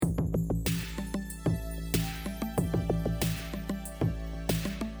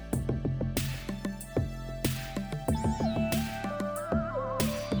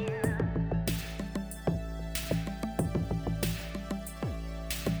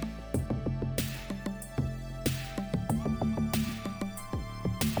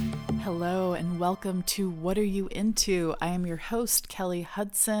Hello and welcome to What Are You Into? I am your host, Kelly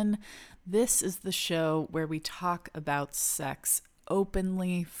Hudson. This is the show where we talk about sex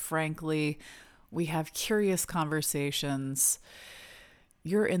openly, frankly. We have curious conversations.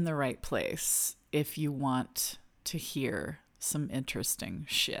 You're in the right place if you want to hear some interesting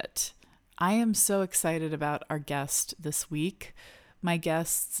shit. I am so excited about our guest this week. My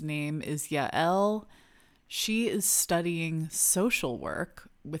guest's name is Yael. She is studying social work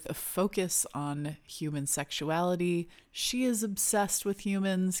with a focus on human sexuality. She is obsessed with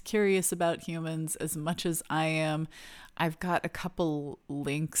humans, curious about humans as much as I am. I've got a couple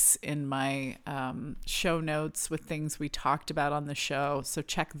links in my show notes with things we talked about on the show, so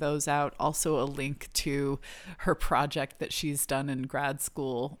check those out. Also a link to her project that she's done in grad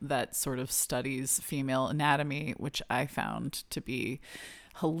school that sort of studies female anatomy, which I found to be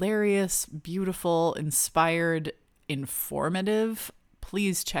hilarious, beautiful, inspired, informative.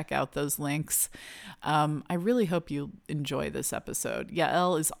 Please check out those links. I really hope you enjoy this episode.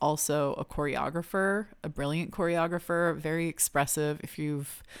 Yael is also a choreographer, a brilliant choreographer, very expressive. If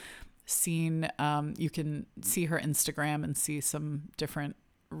you've seen, you can see her Instagram and see some different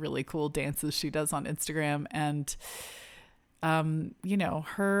really cool dances she does on Instagram. And,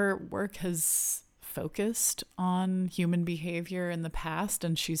 her work has focused on human behavior in the past,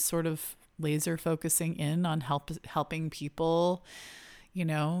 and she's sort of laser focusing in on helping people,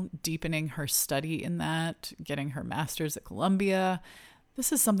 deepening her study in that, getting her master's at Columbia.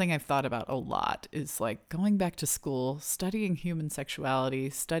 This is something I've thought about a lot, is like going back to school, studying human sexuality,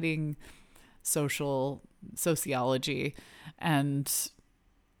 studying sociology, and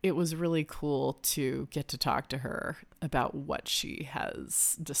it was really cool to get to talk to her about what she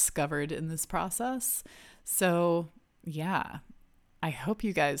has discovered in this process. So, yeah, I hope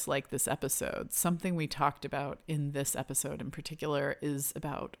you guys like this episode. Something we talked about in this episode in particular is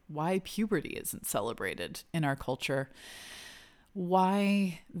about why puberty isn't celebrated in our culture,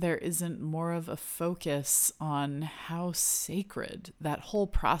 why there isn't more of a focus on how sacred that whole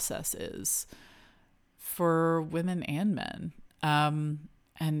process is for women and men.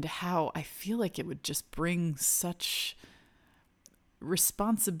 And how I feel like it would just bring such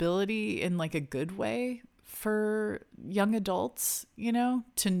responsibility in like a good way for young adults,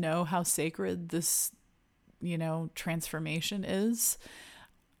 to know how sacred this, transformation is.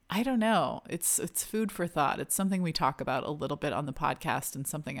 I don't know. It's food for thought. It's something we talk about a little bit on the podcast and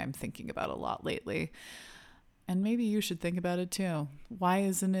something I'm thinking about a lot lately. And maybe you should think about it too. Why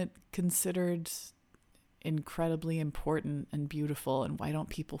isn't it considered incredibly important and beautiful, and why don't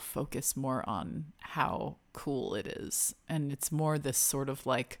people focus more on how cool it is? And it's more this sort of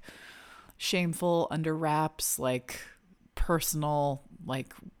like shameful, under wraps, like personal,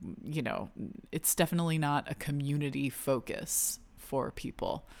 like, it's definitely not a community focus for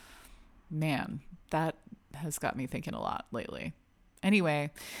people. Man, that has got me thinking a lot lately.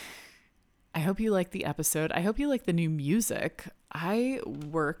 Anyway, I hope you like the episode. I hope you like the new music. I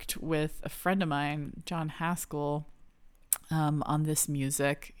worked with a friend of mine, John Haskell, on this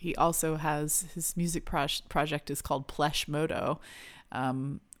music. He also has his music project is called Plesh Moto.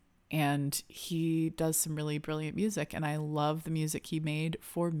 And he does some really brilliant music, and I love the music he made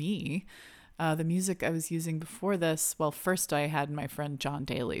for me. The music I was using before this, well, first I had my friend John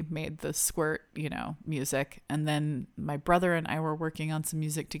Daly made the Squirt, music. And then my brother and I were working on some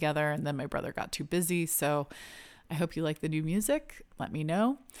music together, and then my brother got too busy. So I hope you like the new music. Let me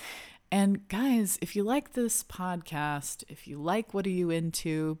know. And guys, if you like this podcast, if you like What Are You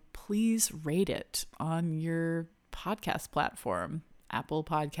Into, please rate it on your podcast platform. Apple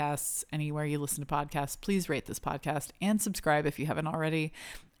Podcasts, anywhere you listen to podcasts. Please rate this podcast and subscribe if you haven't already.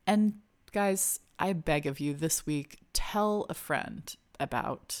 And guys, I beg of you this week, tell a friend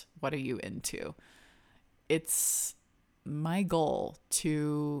about What Are You Into? It's my goal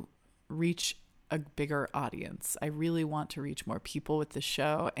to reach a bigger audience. I really want to reach more people with the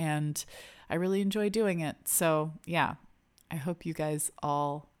show, and I really enjoy doing it. So yeah, I hope you guys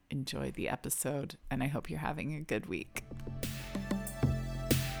all enjoy the episode, and I hope you're having a good week.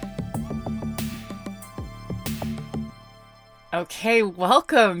 Okay,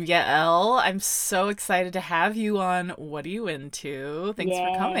 welcome, Yael. I'm so excited to have you on What Are You Into? Thanks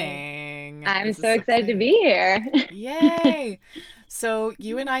for coming. I'm so excited to be here. Yay! So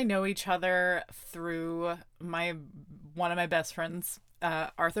you and I know each other through one of my best friends,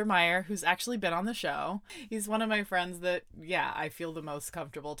 Arthur Meyer, who's actually been on the show. He's one of my friends that, I feel the most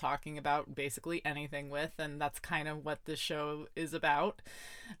comfortable talking about basically anything with, and that's kind of what this show is about.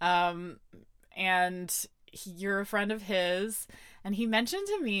 And you're a friend of his, and he mentioned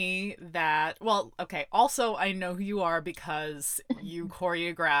to me that, well, okay, also I know who you are because you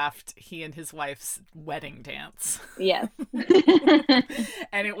choreographed he and his wife's wedding dance. Yes.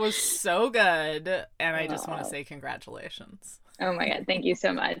 And it was so good, and I just want to Oh, say congratulations. oh my God. Thank you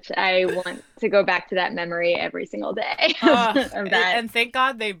so much. I want to go back to that memory every single day of that. And thank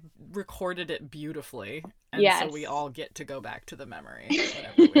God they recorded it beautifully, and so we Yes. all get to go back to the memory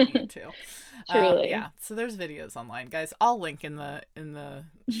whenever we need to. Truly. Yeah, so there's videos online, guys. I'll link in the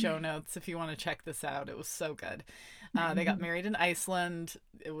show notes if you want to check this out. It was so good. They got married in Iceland.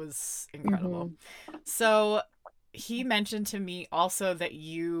 It was incredible. Mhm. So he mentioned to me also that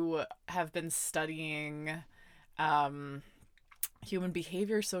you have been studying um, human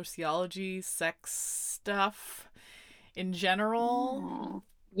behavior, sociology, sex stuff in general. Yeah.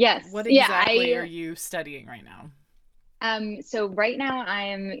 Yes. What Yeah. exactly are you studying right now? So right now I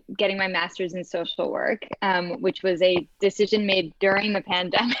am getting my master's in social work, which was a decision made during the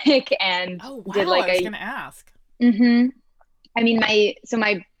pandemic and Oh, did wow. like I was a, going to ask. hmm I mean,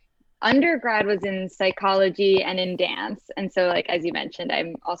 my undergrad was in psychology and in dance. And so like as you mentioned,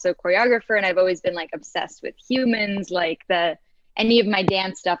 I'm also a choreographer and I've always been like obsessed with humans. Like the any of my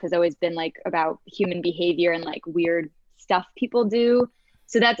dance stuff has always been like about human behavior and like weird stuff people do.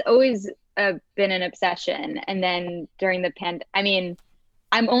 So that's always been an obsession. And then during the I mean,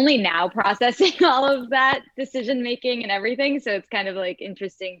 I'm only now processing all of that decision making and everything. So it's kind of like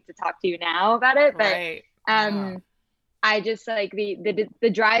interesting to talk to you now about it. But Right. Yeah. um I just like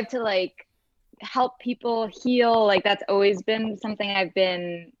the drive to like help people heal, like that's always been something I've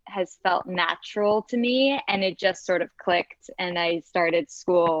been has felt natural to me, and it just sort of clicked and I started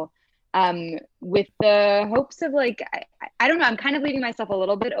school with the hopes of like I don't know, I'm kind of leaving myself a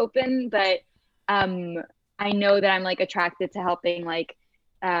little bit open, but um I know that I'm like attracted to helping like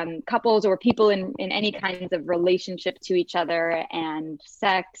couples or people in any kinds of relationship to each other, and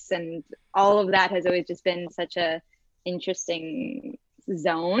sex and all of that has always just been such a interesting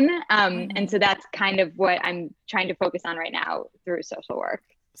zone. And Mm-hmm. so that's kind of what I'm trying to focus on right now through social work.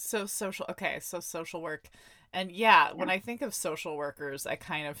 So social work. And yeah, when Yeah. I think of social workers, I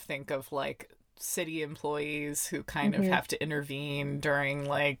kind of think of like city employees who kind of Hmm. have to intervene during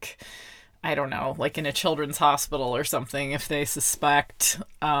like I don't know, like in a children's hospital or something if they suspect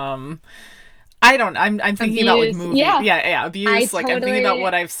I don't I'm thinking about like Abuse. movie. Yeah, Yeah, I abuse. Like I'm thinking about totally,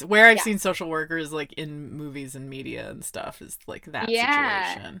 what where I've yeah. seen social workers like in movies and media and stuff is like that Yeah.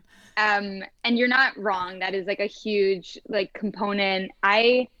 situation. And you're not wrong. That is like a huge like component.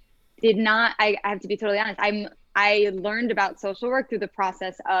 I did not, I have to be totally honest. I learned about social work through the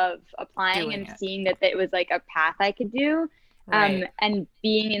process of applying Doing and it. seeing that it was like a path I could do. Right. And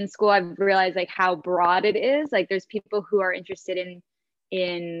being in school, I've realized like how broad it is. Like there's people who are interested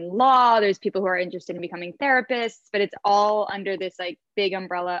in law, there's people who are interested in becoming therapists, but it's all under this like big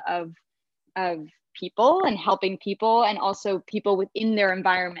umbrella of people and helping people, and also people within their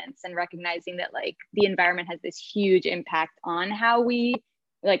environments, and recognizing that like the environment has this huge impact on how we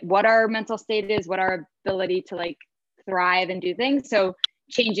like what our mental state is, what our ability to like thrive and do things. So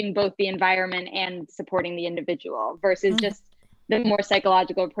changing both the environment and supporting the individual versus Mhm. just the more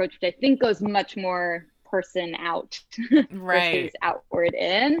psychological approach, which I think goes much more person out versus Right. outward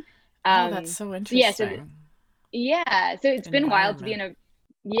in. Oh, that's um so so yeah, so interesting. yeah, so it's been wild to be Environment. in a,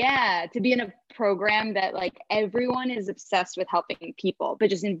 yeah, to be in a program that like everyone is obsessed with helping people, but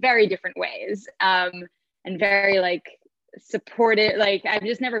just in very different ways. And very like supported. Like I've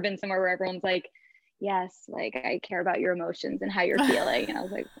just never been somewhere where everyone's like, yes, like I care about your emotions and how you're feeling. And I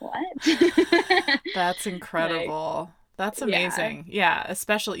was like, what? That's Like, incredible. That's yeah. amazing. Yeah,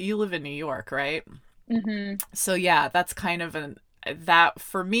 especially you live in New York, right? Hmm. So yeah, that's kind of an that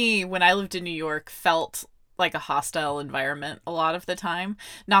for me when I lived in New York felt like a hostile environment a lot of the time.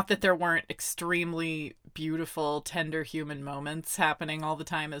 Not that there weren't extremely beautiful, tender human moments happening all the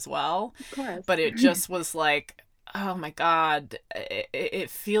time as well, Of course. but it just was like oh my god, it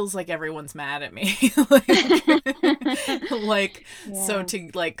feels like everyone's mad at me. Like so Yeah. to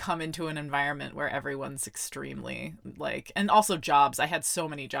like come into an environment where everyone's extremely like and also jobs. I had so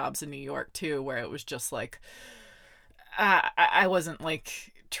many jobs in New York too where it was just like I wasn't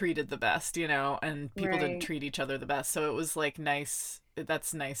like treated the best, you know, and people didn't Right. treat each other the best. So it was like nice.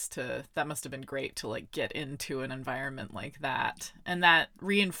 That's nice to, that must have been great to like get into an environment like that. And that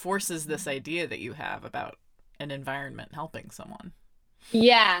reinforces this idea that you have about an environment helping someone.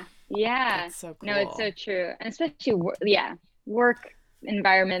 Yeah. Yeah. That's so No, it's cool. so true. And especially, yeah, work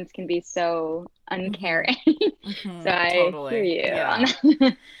environments can be so Mm-hmm. uncaring. So Mm-hmm. I hear Totally. you on Yeah.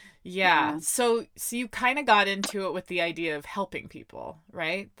 that. Yeah. Yeah. So you kind of got into it with the idea of helping people,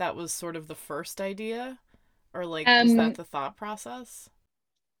 right? That was sort of the first idea. Or like, was that Um, the thought process?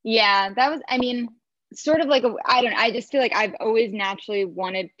 yeah, that was, I mean, sort of like I don't know, I just feel like I've always naturally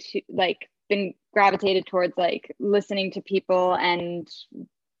wanted to like been gravitated towards like listening to people and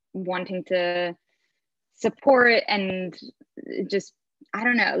wanting to support and just I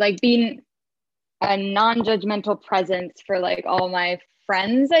don't know, like being a non-judgmental presence for like all my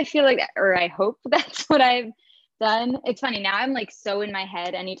friends. I feel like, or I hope that's what I've done. It's funny now, I'm like so in my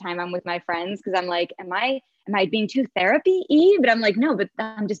head anytime I'm with my friends because I'm like, am I being too therapy-y? But I'm like, no, but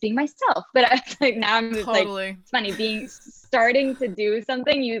I'm just being myself. But I like now I'm just like, Totally. it's funny being starting to do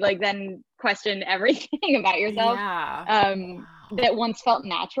something, you like then question everything about yourself. Yeah. Wow. That once felt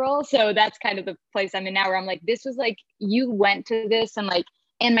natural. So that's kind of the place I'm in now where I'm like, this was like you went to this and like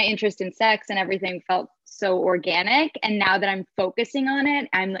and my interest in sex and everything felt so organic. And now that I'm focusing on it,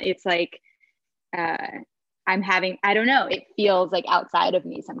 it's like uh I'm having, I don't know, it feels like outside of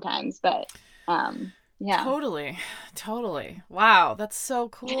me sometimes, but yeah. Totally. Totally. Wow, that's so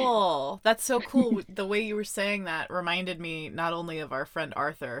cool. That's so cool. The way you were saying that reminded me not only of our friend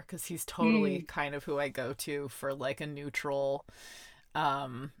Arthur, because he's totally Mm, kind of who I go to for like a neutral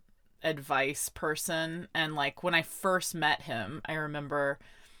um advice person. And like when I first met him, I remember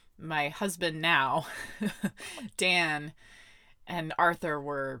my husband now, Dan, and Arthur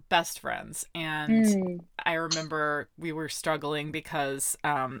were best friends. And mm, I remember we were struggling because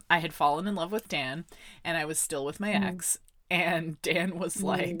I had fallen in love with Dan and I was still with my mm, ex. And Dan was mm,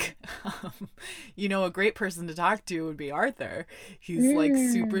 like, a great person to talk to would be Arthur. He's like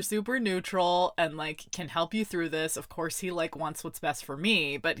super, mm, super neutral and like can help you through this. Of course, he like wants what's best for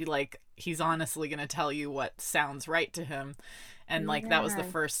me, but he's honestly going to tell you what sounds right to him. And like that was the yeah.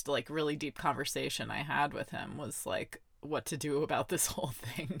 first like really deep conversation I had with him was like what to do about this whole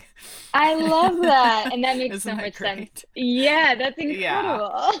thing. I love that. And that makes Isn't so that much sense. great? Yeah, that's Yeah.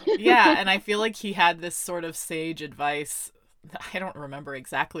 incredible. Yeah, and I feel like he had this sort of sage advice. I don't remember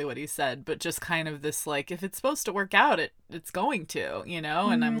exactly what he said, but just kind of this like if it's supposed to work out, it's going to.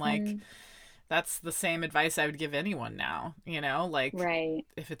 And I'm like Mm, that's the same advice I would give anyone now, like right,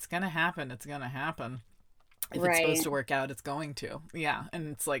 if it's going to happen, it's going to happen. If it's supposed right. to work out, it's going to. Yeah, and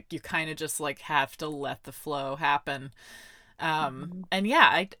it's like you kind of just like have to let the flow happen. Mhm. And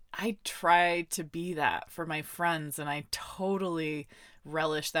yeah, I try to be that for my friends, and I totally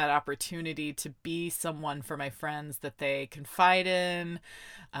relish that opportunity to be someone for my friends that they confide in.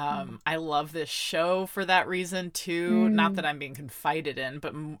 I love this show for that reason too. Not that Mm, I'm being confided in,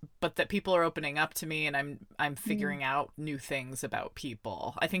 but that people are opening up to me, and I'm mm, figuring out new things about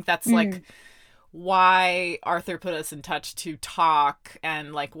people. I think that's like mm, why Arthur put us in touch to talk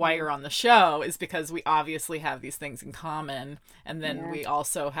and like why mm. you're on the show is because we obviously have these things in common, and then Yeah, we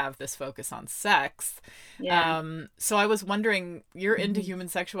also have this focus on sex. yeah. So I was wondering, you're into Mhm. human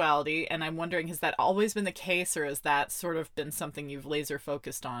sexuality, and I'm wondering, has that always been the case, or has that sort of been something you've laser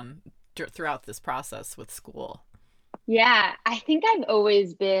focused on throughout this process with school? Yeah, I think I've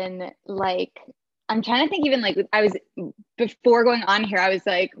always been like, I'm trying to think even like I was before going on here, I was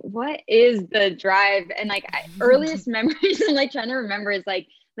like, what is the drive? And like earliest memories and like trying to remember is like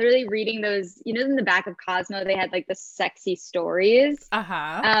literally reading those, in the back of Cosmo, they had like the sexy stories.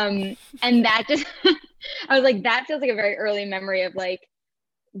 Uh-huh. And that just I was like, that feels like a very early memory of like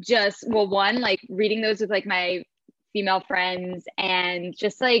just well, one, like reading those with like my female friends and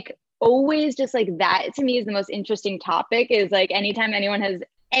just like always just like that to me is the most interesting topic is like anytime anyone has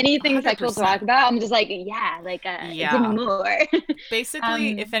anything sexual to talk 100%. about, I'm just like, yeah, like give me Yeah. more. Basically,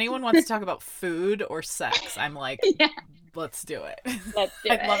 um if anyone wants to talk about food or sex, I'm like, yeah, let's do it. let's do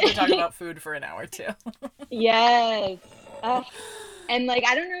I'd love to talk it. about food for an hour too. Yes. Ugh. And like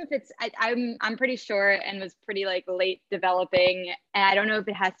I don't know if it's I'm pretty short and was pretty like late developing, and I don't know if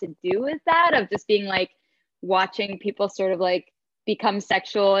it has to do with that of just being like watching people sort of like become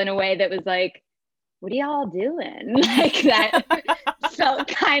sexual in a way that was like, what are y'all doing? Like that felt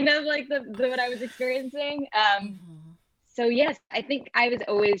kind of like the what I was experiencing. Mhm. So yes, I think I was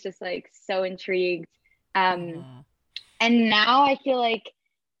always just like so intrigued. Um, Mhm. and now I feel like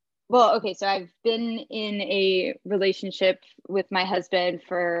well, okay, so I've been in a relationship with my husband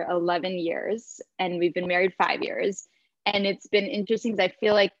for 11 years, and we've been married 5 years. And it's been interesting because I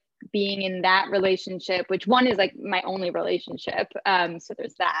feel like being in that relationship, which one is like my only relationship, so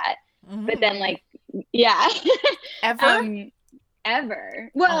there's that. But then, Mhm. like, yeah, Ever? um,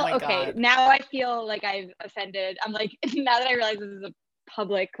 ever. Oh Well, my okay, god. now I feel like I've offended. I'm like, now that I realize this is a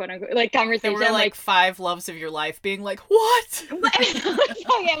public, quote unquote, like There conversation, were I'm like like, five loves of your life being like, "What?"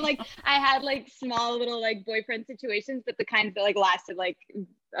 yeah, I'm like I had like small little like boyfriend situations, but the kinds that like lasted like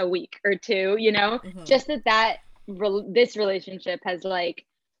a week or two, Mhm. just that this relationship has like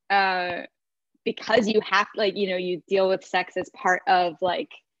uh because you have like, you deal with sex as part of like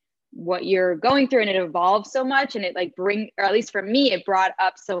what you're going through, and it evolves so much, and it like or at least for me, it brought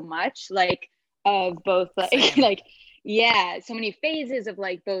up so much like of both like Same. like yeah, so many phases of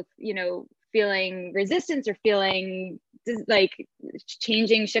like both, feeling resistance or feeling like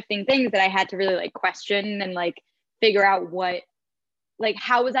changing, shifting things that I had to really like question and like figure out like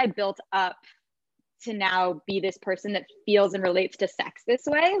how was I built up to now be this person that feels and relates to sex this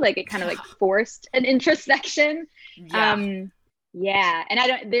way. Like it kind of like forced an introspection. Yeah. Yeah. And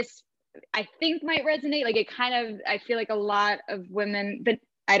I think might resonate. Like it kind of, I feel like a lot of women, but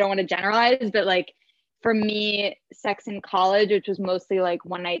I don't want to generalize, but like for me, sex in college, which was mostly like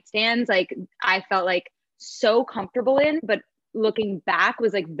one night stands, like I felt like so comfortable in, but looking back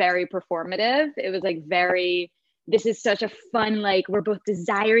was like very performative. It was like very, this is such a fun, like we're both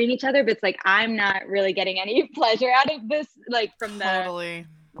desiring each other, but it's like I'm not really getting any pleasure out of this, like from Totally.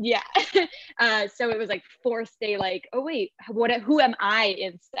 yeah. So it was like forced a like, oh wait, who am I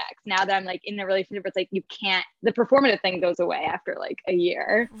in sex now that I'm like in a relationship? It's like you can't, the performative thing goes away after like a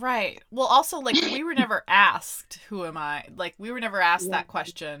year. Right. Well, also, like, we were never asked, who am I? Like, we were never asked Yeah. that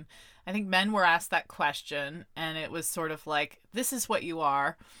question. I think men were asked that question, and it was sort of like, this is what you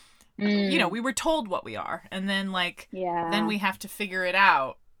are. Mm, We were told what we are. And then, like, then yeah. we have to figure it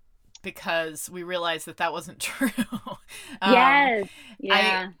out because we realized that that wasn't true. um, Yes.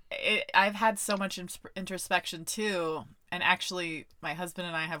 Yeah. I've had so much introspection too, and actually, my husband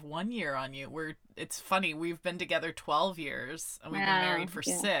and I have 1 year on you. It's funny, we've been together 12 years, and we've been Wow. married for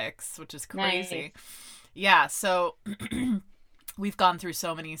Yeah. 6, which is Nice. crazy. Yeah, so we've gone through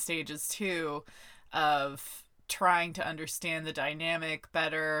so many stages too of trying to understand the dynamic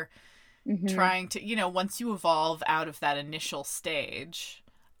better, Mm-hmm. trying to, once you evolve out of that initial stage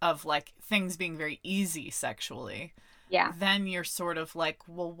of like things being very easy sexually, Yeah. then you're sort of like,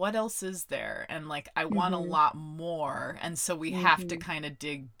 well, what else is there? And like, I want a Mm-hmm. lot more. And so we have to Mm-hmm. kind of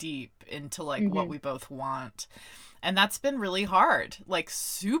dig deep into like what Mm-hmm. we both want. And that's been really hard, like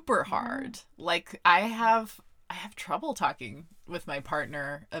super Yeah. hard. Like I have trouble talking with my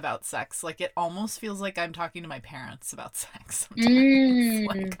partner about sex. Like it almost feels like I'm talking to my parents about sex sometimes.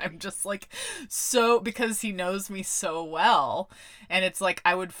 Like Mm. I'm just like so, because he knows me so well, and it's like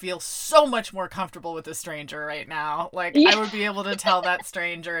I would feel so much more comfortable with a stranger right now. Like I Yeah. would be able to tell that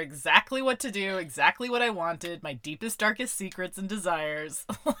stranger exactly what to do, exactly what I wanted, my deepest darkest secrets and desires.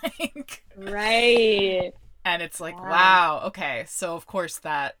 Like, Right. and it's like, Wow. wow, okay. So of course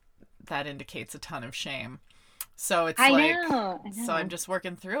that indicates a ton of shame. So it's I like, know. I so I'm know. just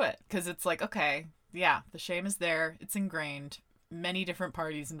working through it because it's like, okay, yeah, the shame is there. It's ingrained. Many different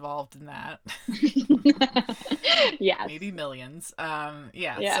parties involved in that. Yes. Maybe millions.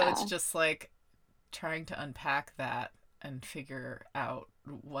 Yeah, so it's Yeah. just like trying to unpack that and figure out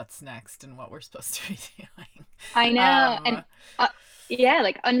what's next and what we're supposed to be doing. I know. And Um, uh, yeah,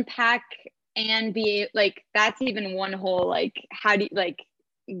 like unpack and be like, that's even one whole, like, how do you like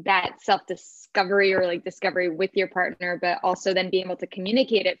that self discovery or like discovery with your partner, but also then being able to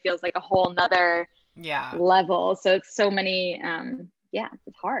communicate it feels like a whole nother yeah, level. So it's so many, yeah,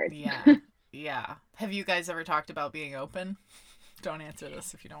 it's hard. yeah, yeah. Have you guys ever talked about being open? Don't answer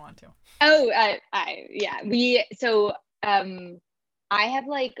this if you don't want to. Oh, yeah, so, um, I have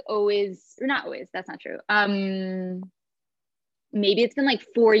like always, or not always, that's not true. Maybe it's been like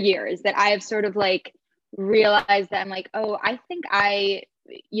 4 years that I have sort of like realized that I'm like, oh, I think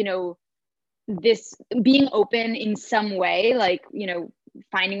you know, this being open in some way, like,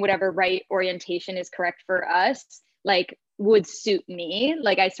 finding whatever right orientation is correct for us, like would suit me.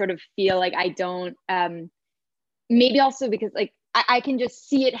 Like I sort of feel like I don't, maybe also because like I can just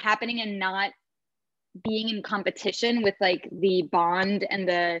see it happening and not being in competition with like the bond and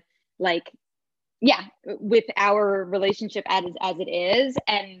the like yeah with our relationship as it is.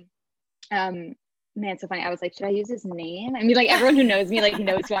 And um man, it's so funny, I was like, should I use his name? I mean, like everyone who knows me like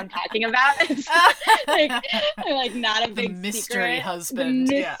knows who I'm talking about. It's like I'm like not a The big mystery secret, the husband.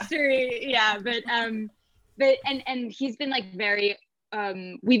 Yeah. mystery, yeah. But and he's been like very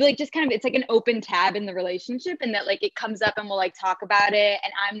we've like just kind of, it's like an open tab in the relationship, and that like it comes up and we'll like talk about it,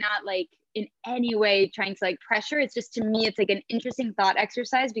 and I'm not like in any way trying to like pressure. It's just, to me, it's like an interesting thought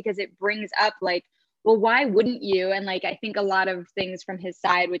exercise because it brings up like, well, why wouldn't you? And like I think a lot of things from his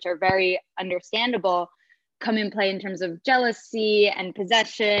side, which are very understandable, come in play in terms of jealousy and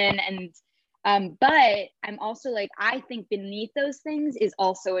possession. And but I'm also like, I think beneath those things is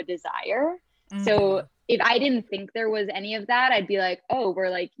also a desire. So Mm-hmm. if I didn't think there was any of that, I'd be like, oh, we're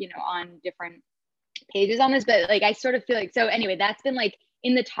like, on different pages on this. But like I sort of feel like, so anyway, that's been like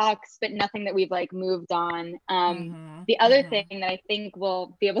in the talks, but nothing that we've like moved on. Mm-hmm. The other Mm-hmm. thing that I think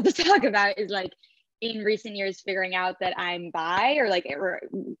we'll be able to talk about is like in recent years figuring out that I'm bi, or like or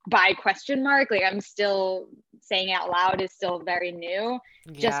bi question mark. Like I'm still saying it out loud is still very new,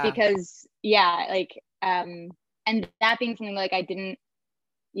 just Yeah. because yeah, like and that being something like I didn't,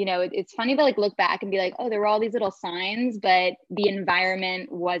 it's funny to like look back and be like, oh, there were all these little signs, but the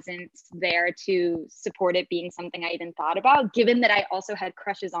environment wasn't there to support it being something I even thought about, given that I also had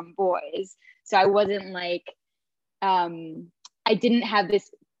crushes on boys. So I wasn't like, I didn't have this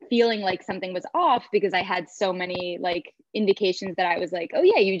feeling like something was off because I had so many like indications that I was like, oh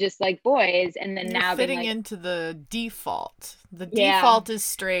yeah, you just like boys. And then You're now being fitting like, into the default. The yeah, default is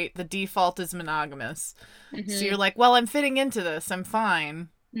straight, the default is monogamous. So you're mm-hmm, like, well, I'm fitting into this. I'm fine.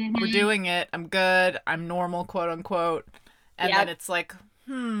 We're mm-hmm, doing it. I'm good. I'm normal, quote unquote. And then yep. it's like,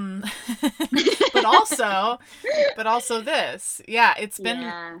 but also, but also this. Yeah,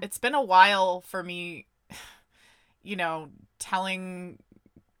 Yeah. it's been a while for me, you know, telling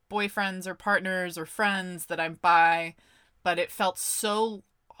boyfriends or partners or friends that I'm bi, but it felt so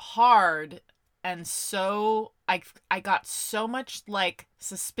hard, and so I got so much like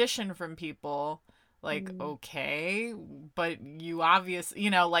suspicion from people, like, Mm, okay, but you obviously,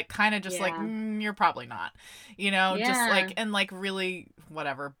 like kind of just like, yeah. you're probably not, just Yeah. like, and like really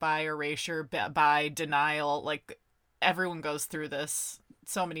whatever, bi erasure, bi denial, like everyone goes through this.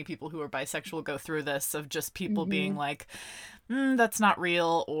 So many people who are bisexual go through this, of just people being Mm-hmm. like, that's not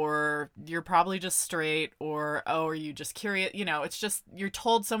real, or you're probably just straight, or oh, are you just curious? It's just you're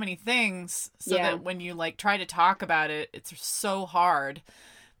told so many things, so Yeah. that when you like try to talk about it, it's so hard.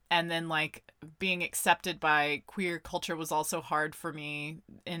 And then like being accepted by queer culture was also hard for me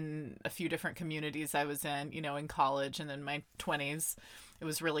in a few different communities I was in, in college and in my 20s. It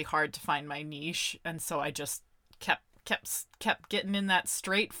was really hard to find my niche, and so I just kept getting in that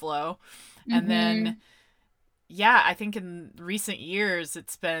straight flow. And then Mm-hmm. yeah, I think in recent years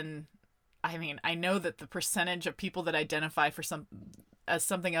it's been, I mean, I know that the percentage of people that identify for some as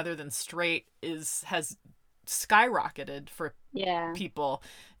something other than straight has skyrocketed for Yeah. people,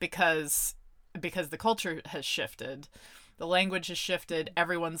 because the culture has shifted. The language has shifted.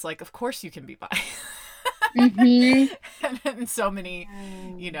 Everyone's like, of course you can be bi. Mm-hmm. And so many,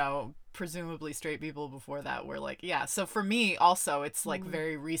 Yeah. presumably straight people before that were like, yeah. So for me also, it's like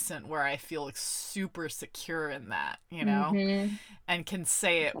very recent where I feel like super secure in that, Mm-hmm. and can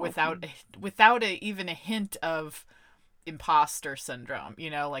say That's it without awesome. even a hint of imposter syndrome,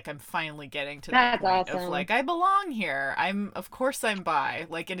 like I'm finally getting to that That's point of awesome. like, I belong here. Of course I'm bi,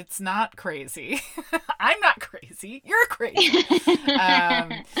 like, and it's not crazy. I'm not crazy, you're crazy.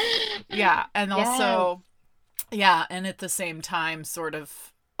 um yeah, and Yes. also, yeah, and at the same time, sort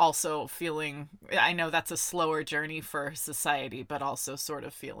of also feeling, I know that's a slower journey for society, but also sort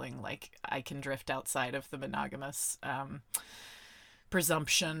of feeling like I can drift outside of the monogamous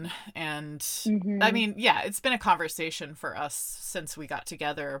presumption. And I Mm-hmm. mean, yeah, it's been a conversation for us since we got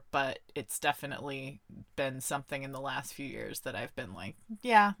together, but it's definitely been something in the last few years that I've been like,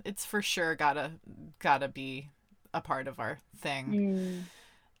 yeah, it's for sure gotta be a part of our thing. Mm.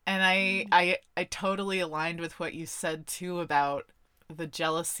 And I totally aligned with what you said too about the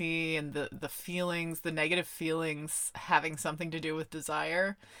jealousy and the feelings, the negative feelings having something to do with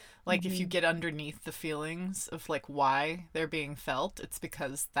desire. Like if you Mm-hmm. get underneath the feelings of like why they're being felt, it's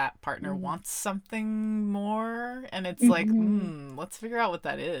because that partner Mm-hmm. wants something more, and it's like, Mm-hmm. let's figure out what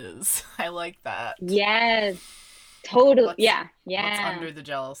that is. I like that. Yes. Totally. What's Yeah. what's Yeah. under the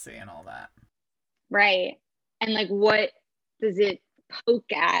jealousy and all that. Right. And like, what does it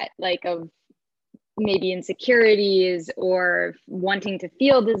poke at? Like, of maybe insecurities or wanting to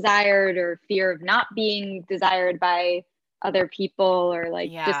feel desired or fear of not being desired by other people, or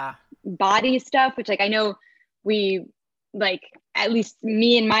like just Yeah. body stuff, which like I know we like, at least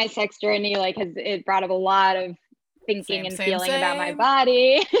me and my sex journey, like has it brought up a lot of thinking Same, and same, feeling about my same.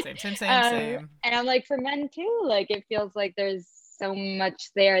 body. Same, same, same, same. And I'm like, for men too, like it feels like there's so much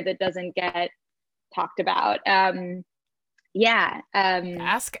there that doesn't get talked about. Yeah.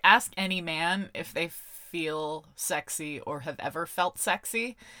 Ask any man if they feel sexy or have ever felt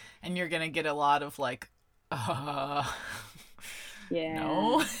sexy, and you're gonna get a lot of like, uh,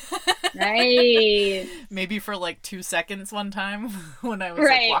 Yeah. no. Right. Maybe for like 2 seconds one time when I was like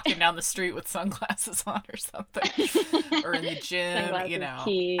Right. walking down the street with sunglasses on or something, or in the gym. Sunglasses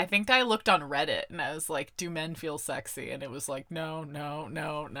I key. think I looked on Reddit and I was like, "Do men feel sexy?" And it was like, "No, no,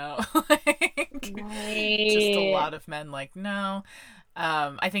 no, no." Like, just a Right. lot of men like, no.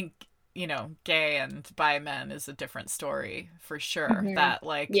 I think, gay and bi men is a different story for sure. Hmm. That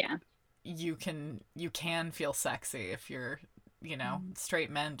like Yeah. you can feel sexy if you're straight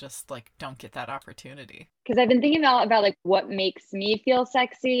men just like don't get that opportunity. Because I've been thinking about like what makes me feel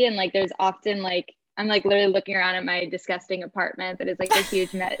sexy, and like there's often like I'm like literally looking around at my disgusting apartment that is like a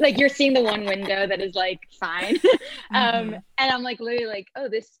huge mess. Like you're seeing the one window that is like fine. Mm-hmm. And I'm like literally like, oh,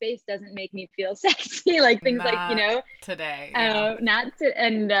 this space doesn't make me feel sexy. Like things like, Not today. Yeah. not to,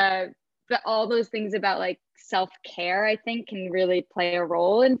 and but all those things about like self-care, I think can really play a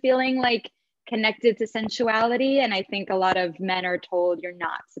role in feeling like connected to sensuality. And I think a lot of men are told you're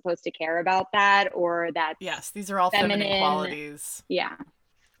not supposed to care about that, or that's Yes, these are all feminine feminine. qualities. Yeah.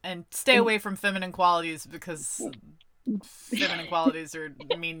 And stay away from feminine qualities because feminine qualities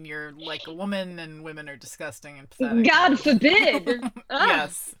mean you're like a woman and women are disgusting and pathetic. God forbid.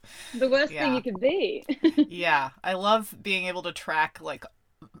 Yes. The worst thing you could be. Yeah. I love being able to track like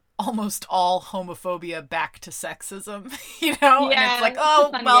almost all homophobia back to sexism, Yeah, and it's like, oh,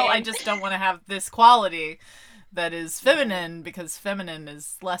 well, game. I just don't want to have this quality that is feminine because feminine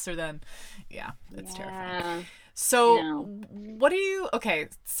is lesser than. Yeah, it's terrifying. So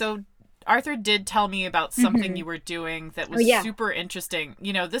so Arthur did tell me about something you were doing that was super interesting.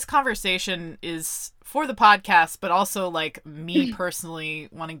 This conversation is for the podcast, but also like me personally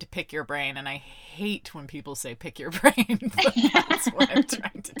wanting to pick your brain. And I hate when people say pick your brain, but that's what I'm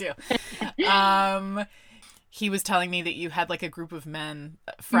trying to do. He was telling me that you had like a group of men,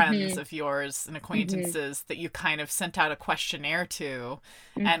 friends of yours and acquaintances that you kind of sent out a questionnaire to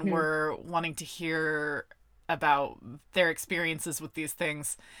and were wanting to hear about their experiences with these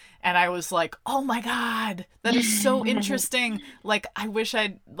things. And I was like, oh my God, that is so interesting. Like, I wish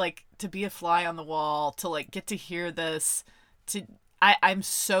I'd like to be a fly on the wall to like get to hear this. I'm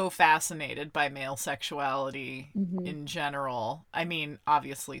so fascinated by male sexuality in general. I mean,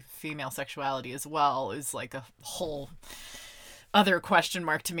 obviously female sexuality as well is like a whole other question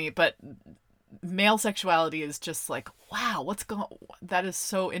mark to me, but male sexuality is just like, wow, that is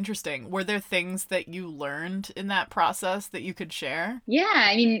so interesting. Were there things that you learned in that process that you could share? Yeah,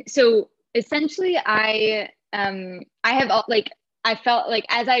 I mean, so essentially I have like I felt like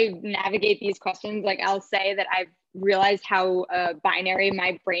as I navigate these questions, like I'll say that I've realized how binary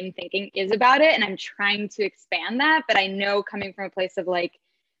my brain thinking is about it, and I'm trying to expand that, but I know coming from a place of like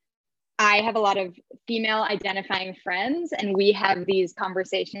I have a lot of female identifying friends, and we have these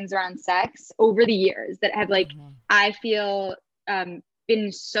conversations around sex over the years that have like, I feel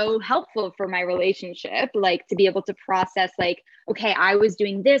been so helpful for my relationship, like to be able to process like, okay, I was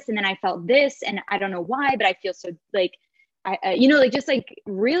doing this and then I felt this and I don't know why, but I feel so like, like just like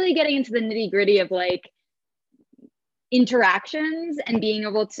really getting into the nitty gritty of like interactions and being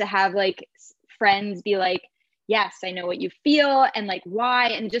able to have like friends be like, yes, I know what you feel and like why,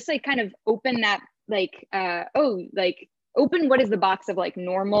 and just like kind of open that like, open what is the box of like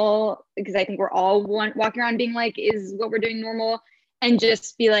normal, because I think we're all walking around being like, is what we're doing normal? And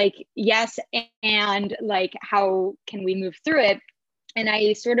just be like, yes, and like, how can we move through it? And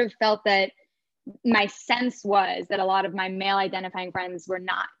I sort of felt that my sense was that a lot of my male identifying friends were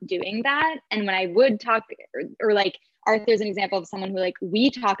not doing that. And when I would talk or like, Arthur's an example of someone who like,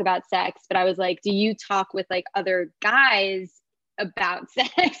 we talk about sex, but I was like, do you talk with like other guys about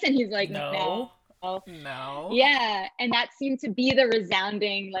sex? And he's like, no. Yeah. And that seemed to be the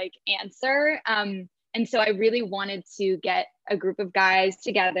resounding like answer. And so I really wanted to get a group of guys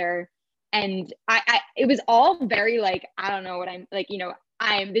together, and it was all very like, I don't know what I'm like,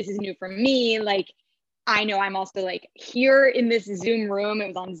 this is new for me. Like, I know I'm also like here in this Zoom room. It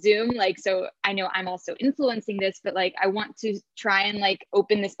was on Zoom. Like, so I know I'm also influencing this, but like, I want to try and like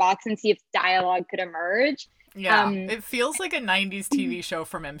open this box and see if dialogue could emerge. Yeah. It feels like a 90s TV show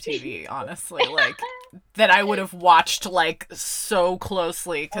from MTV, honestly, like that I would have watched like so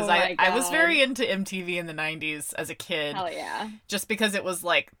closely. Cause I was very into MTV in the 90s as a kid. Hell yeah. Just because it was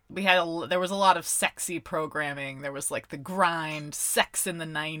like, there was a lot of sexy programming. There was like The Grind, Sex in the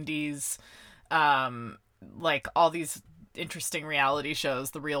 90s. Like all these interesting reality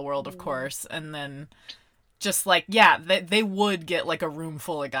shows, The Real World, of course, and then just like, yeah, they would get like a room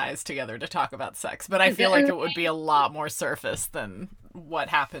full of guys together to talk about sex, but I feel like it would be a lot more surface than what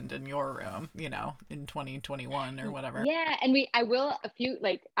happened in your room, in 2021 or whatever. Yeah, and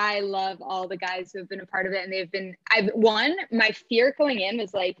I love all the guys who have been a part of it, and my fear going in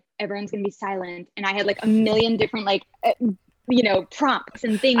was like, everyone's gonna be silent, and I had like a million different like prompts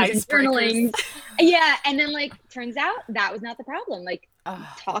and things and journaling. Yeah. And then like, turns out that was not the problem. Like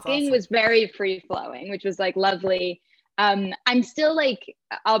talking was very free flowing, which was like lovely. I'm still like,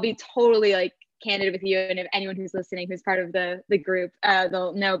 I'll be totally like candid with you. And if anyone who's listening, who's part of the group,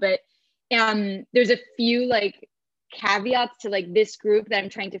 they'll know, but there's a few like caveats to like this group that I'm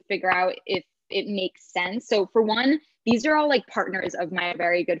trying to figure out if it makes sense. So for one, these are all like partners of my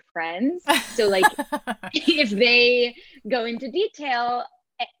very good friends. So like if they go into detail,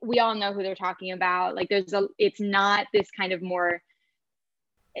 we all know who they're talking about. Like it's not this kind of more,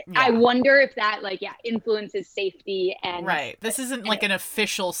 I wonder if that like, influences safety. And right. This isn't like an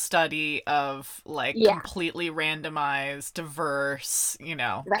official study of like completely randomized, diverse,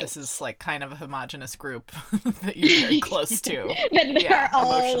 this is like kind of a homogenous group that you're very close to. That they're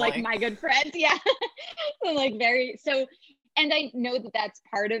all like my good friends. Yeah. So like and I know that that's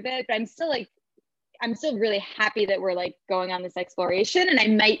part of it, but I'm still really happy that we're like going on this exploration, and I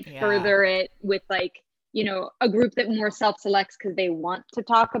might further it with like, a group that more self-selects because they want to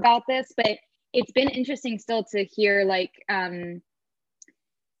talk about this. But it's been interesting still to hear like,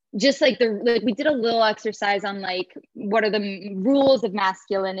 just like we did a little exercise on like, what are the rules of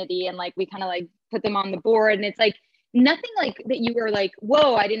masculinity? And like, we kind of like put them on the board, and it's like, nothing like that you were like,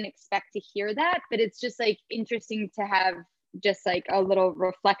 whoa, I didn't expect to hear that. But it's just like interesting to have just like a little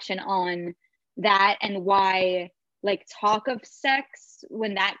reflection on that, and why like talk of sex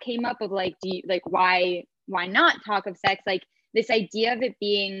when that came up, of like, do you like, why not talk of sex? Like this idea of it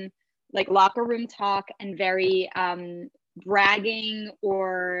being like locker room talk and very bragging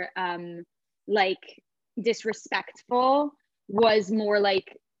or like disrespectful was more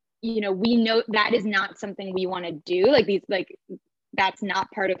like, we know that is not something we want to do. Like these, like that's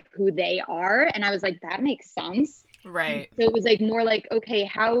not part of who they are. And I was like, that makes sense. Right. So it was like more like, okay,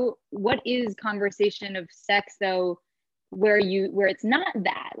 what is conversation of sex though, where it's not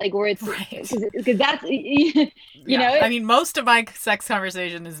that, like, where it's because that's you know, I mean, most of my sex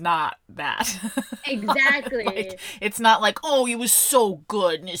conversation is not that. Exactly. Like, it's not like, oh, he was so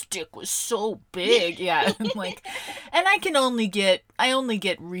good and his dick was so big. Yeah. Like, and I only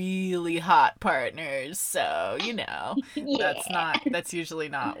get really hot partners, so that's usually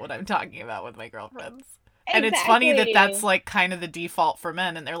not what I'm talking about with my girlfriends. And it's funny that that's like kind of the default for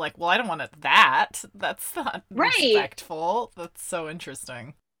men, and they're like, well, I don't want that. That's not respectful. That's so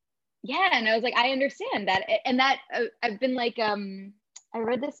interesting. Yeah, and I was like, I understand that. And that I've been like, I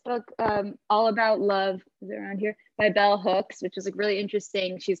read this book, All About Love, is it around here, by Bell Hooks, which is like really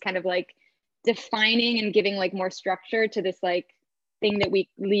interesting. She's kind of like defining and giving like more structure to this like thing that we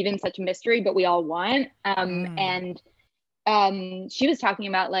leave in such mystery, but we all want. And she was talking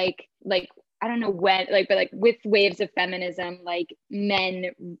about like I don't know when, like, but like with waves of feminism, like men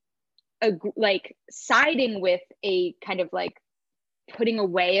like siding with a kind of like putting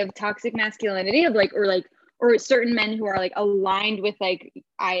away of toxic masculinity, of like, or certain men who are like aligned with like,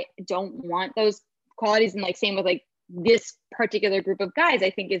 I don't want those qualities. And like same with like this particular group of guys,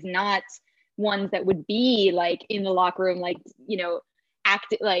 I think is not ones that would be like in the locker room, like,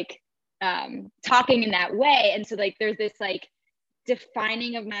 act like talking in that way. And so like there's this like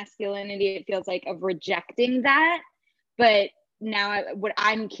defining of masculinity, it feels like, of rejecting that. But now what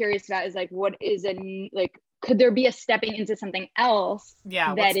I'm curious about is like, what is could there be a stepping into something else?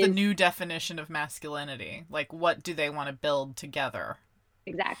 Yeah, what's the new definition of masculinity? Like, what do they want to build together?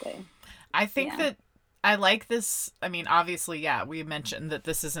 Exactly. I think that I like this. I mean, obviously, we mentioned that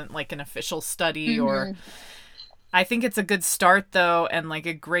this isn't like an official study, or I think it's a good start though, and like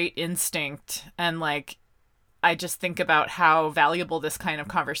a great instinct. And like, I just think about how valuable this kind of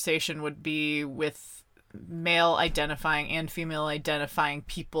conversation would be with male identifying and female identifying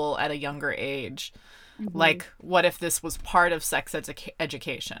people at a younger age. Like, what if this was part of sex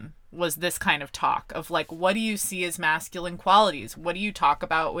education? Was this kind of talk of like, what do you see as masculine qualities? What do you talk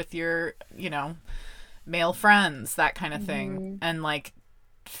about with your, male friends, that kind of thing, and like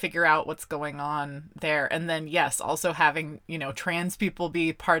figure out what's going on there. And then, yes, also having, trans people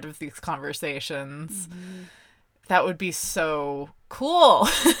be part of these conversations. That would be so cool.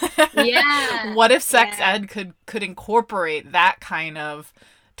 Yeah. What if sex ed could incorporate that kind of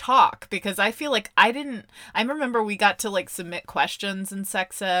talk? Because I feel like I remember we got to like submit questions in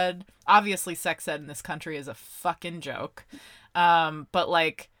sex ed. Obviously sex ed in this country is a fucking joke. But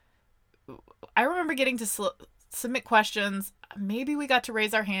like, I remember getting to submit questions. Maybe we got to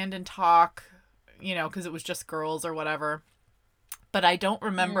raise our hand and talk, because it was just girls or whatever. But I don't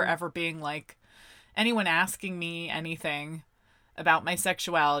remember ever being like, anyone asking me anything about my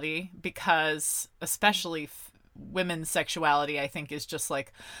sexuality, because especially women's sexuality, I think, is just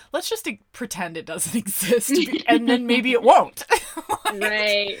like, let's just pretend it doesn't exist, and then maybe it won't.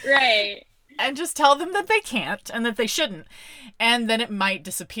 Right. And just tell them that they can't and that they shouldn't. And then it might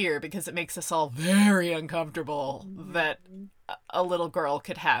disappear, because it makes us all very uncomfortable that a little girl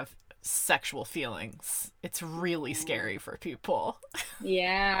could have sexual feelings. It's really scary for people.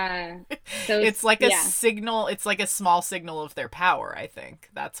 Yeah. So it's like a signal. It's like a small signal of their power, I think.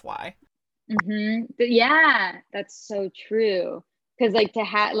 That's why. Yeah, that's so true. Because like to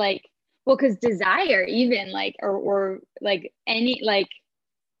have like, well, because desire even like or like any like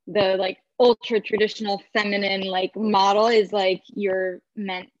the like ultra traditional feminine like model is like you're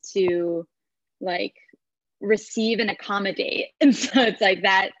meant to like receive and accommodate. And so it's like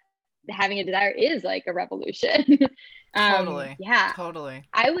that having a desire is like a revolution. Totally. Yeah, Totally.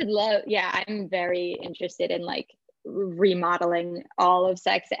 I would love, yeah, I'm very interested in like remodeling all of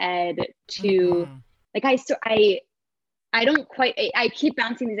sex ed to Mm-hmm. like I don't quite I keep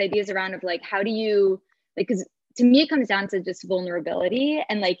bouncing these ideas around of like how do you like because to me it comes down to just vulnerability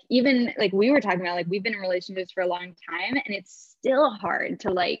and like even like we were talking about like we've been in relationships for a long time and it's still hard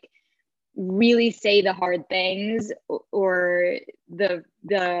to like really say the hard things or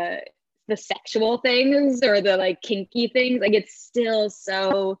the sexual things or the like kinky things like it's still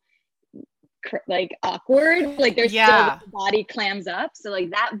so like awkward like there's still the Yeah. body clams up so like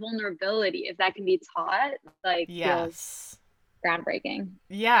that vulnerability if that can be taught like feels Yes. groundbreaking.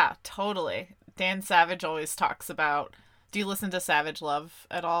 Yeah, totally. Dan Savage always talks about. Do you listen to Savage Love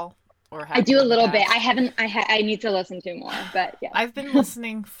at all, or I have do you a in the little bit. I past? haven't I need to listen to more but yes. I've been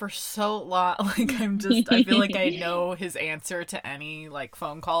listening for so long. Like I feel like I know his answer to any like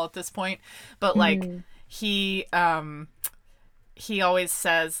phone call at this point. But like Mhm. he um he always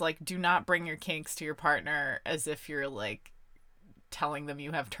says like do not bring your kinks to your partner as if you're like telling them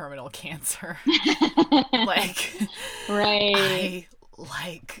you have terminal cancer. Like Right. I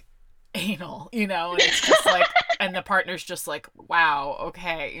like anal, and it's just like and the partner's just like, wow,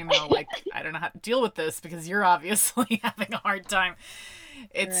 okay, like I don't know how to deal with this because you're obviously having a hard time.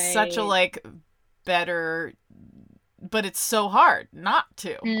 It's such a Right. like better, but it's so hard not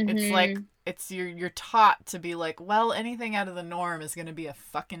to. It's like Mhm. you're taught to be like, well, anything out of the norm is going to be a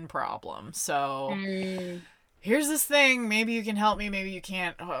fucking problem. So Mm. here's this thing, maybe you can help me, maybe you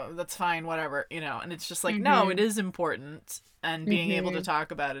can't, oh, that's fine, whatever, and it's just like, no, it Mhm. is important, and being able to Mhm.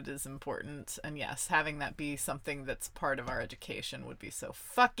 talk about it is important, and yes, having that be something that's part of our education would be so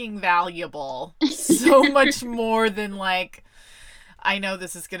fucking valuable, so much more than like, I know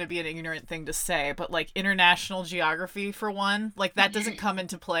this is going to be an ignorant thing to say, but like international geography for one, like that doesn't come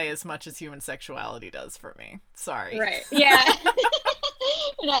into play as much as human sexuality does for me. Sorry. Right. Yeah.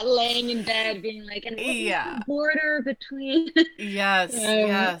 You're not laying in bed being like, and what was the Yeah. border between Yes, um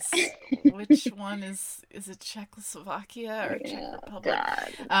yes. Which one is it Czechoslovakia or Czech yeah, Republic?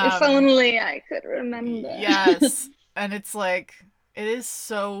 God. If Um, only I could remember. yes. And it's like it is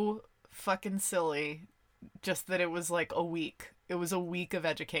so fucking silly just that it was like a week. It was a week of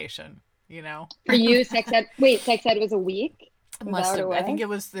education, you know? For you, sex ed wait, sex ed was a week? Is that Must what it have. I think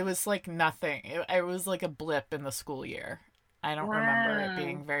was? it was like nothing. It was like a blip in the school year. I don't remember it Wow.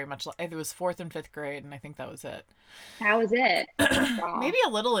 being very much like it was fourth and fifth grade, and I think that was it. How was it? Maybe Wow. a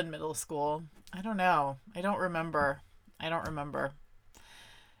little in middle school. I don't know. I don't remember. I don't remember.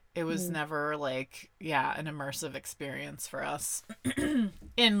 It was Hmm. never like, yeah, an immersive experience for us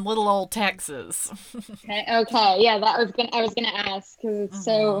in little old Texas. Okay, okay. Yeah, that was gonna I was gonna ask because it's Hmm.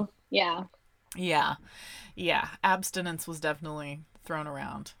 so yeah, Yeah. Yeah. Abstinence was definitely thrown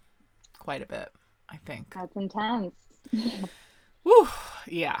around quite a bit, I think. that's intense. Whew.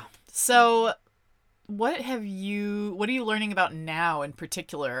 Yeah. So, what are you learning about now in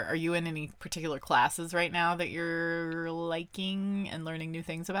particular? Are you in any particular classes right now that you're liking and learning new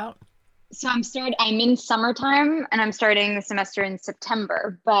things about? So I'm in summertime and I'm starting the semester in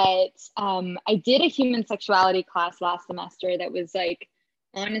September, but I did a human sexuality class last semester that was like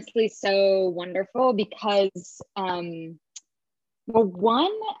honestly so wonderful because well,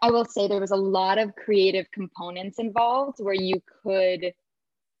 one, I will say there was a lot of creative components involved where you could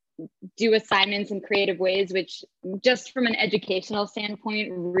do assignments in creative ways, which just from an educational standpoint,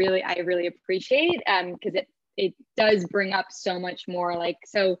 really, I really appreciate because it does bring up so much more. Like,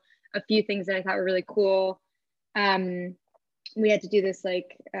 so a few things that I thought were really cool. Um, we had to do this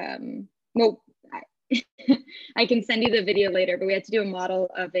like, well, I, I can send you the video later, but we had to do a model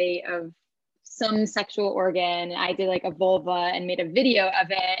of some sexual organ. I did like a vulva and made a video of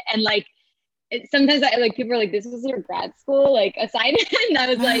it, and like sometimes I like people are like, this was your grad school like assignment. And I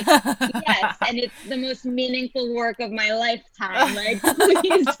was like, yes, and it's the most meaningful work of my lifetime. Like,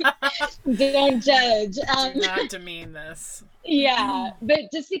 please don't judge. Do not demean this. Yeah, but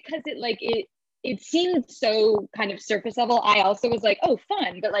just because it seemed so kind of surface level, I also was like, oh,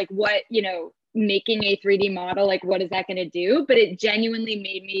 fun, but like what, making a 3D model, like what is that going to do? But it genuinely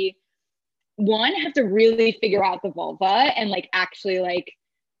made me one have to really figure out the vulva and like actually like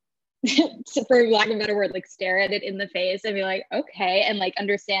for lack of a better word, like stare at it in the face and be like, okay, and like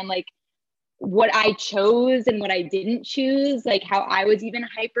understand like what I chose and what I didn't choose, like how I was even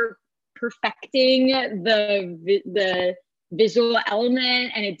hyper perfecting the visual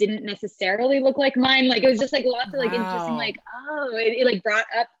element, and it didn't necessarily look like mine. Like it was just like lots of like interesting, like, oh, it like brought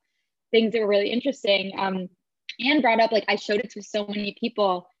up things that were really interesting. And brought up, like, I showed it to so many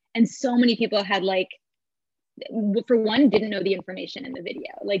people, and so many people had, like, for one, didn't know the information in the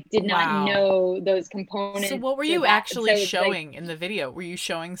video, like did not know those components. So what were you actually showing in the video? Were you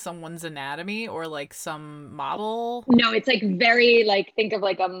showing someone's anatomy or like some model? No, it's like very like, think of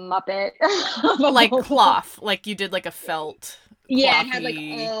like a Muppet. Like cloth, like you did like a felt. Yeah, it had like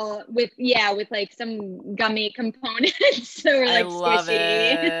all with like some gummy components that were like love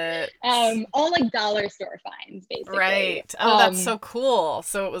squishy. It. All like dollar store finds, basically. Right. Oh, that's so cool.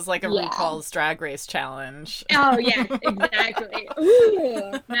 So it was like a RuPaul's Drag Race challenge. Oh yeah, exactly.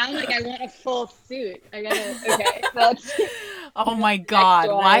 Ooh, now I'm like, I want a full suit. I gotta. Okay, that's. Oh my god!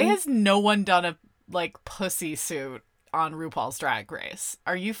 Why has no one done a like pussy suit on RuPaul's Drag Race?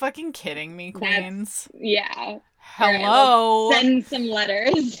 Are you fucking kidding me, queens? Yeah. Hello. Right, send some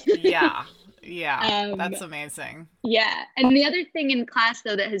letters. Yeah. That's amazing. Yeah. And the other thing in class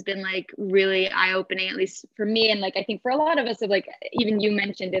though that has been like really eye-opening, at least for me, and like I think for a lot of us, of like, even you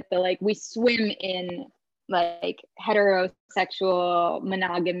mentioned it, but like we swim in like heterosexual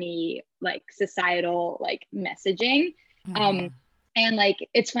monogamy, like societal like messaging. And like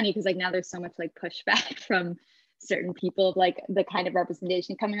it's funny because like now there's so much like pushback from certain people of like the kind of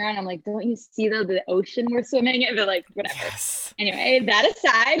representation coming around. I'm like, don't you see though the ocean we're swimming in? But like whatever. Yes. Anyway, that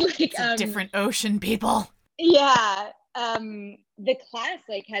aside, like it's a different ocean, people. Yeah. The class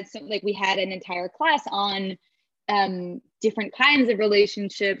like had some, like we had an entire class on different kinds of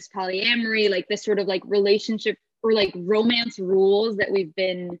relationships, polyamory, like this sort of like relationship or like romance rules that we've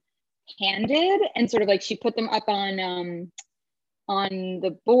been handed, and sort of like she put them up on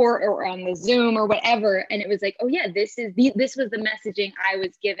the board or on the Zoom or whatever, and it was like, oh yeah, this was the messaging I was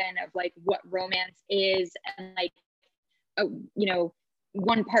given of like what romance is, and like you know,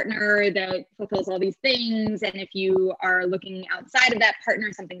 one partner that fulfills all these things, and if you are looking outside of that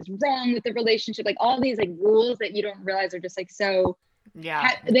partner, something's wrong with the relationship, like all these like rules that you don't realize are just like so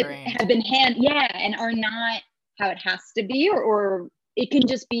that have been and are not how it has to be, or it can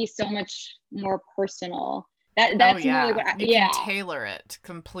just be so much more personal. That's more like you can tailor it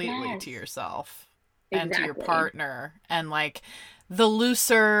completely to yourself and to your partner, and like the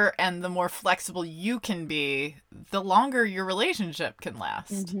looser and the more flexible you can be, the longer your relationship can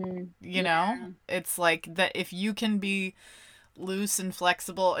last. You know, it's like that if you can be loose and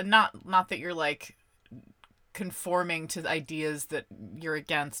flexible, and not that you're like conforming to ideas that you're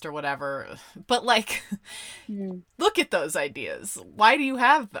against or whatever, but like look at those ideas. Why do you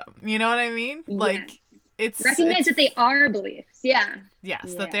have them? You know what I mean? Like recognize that they are beliefs.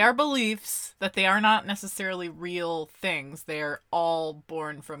 Yes, that they are beliefs, that they are not necessarily real things. They are all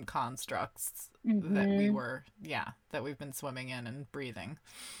born from constructs that we've been swimming in and breathing.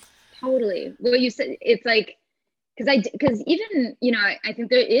 Totally. Well, you said it's like, because even, you know, I think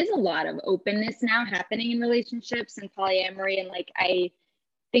there is a lot of openness now happening in relationships and polyamory, and like I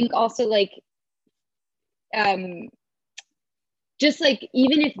think also like just like,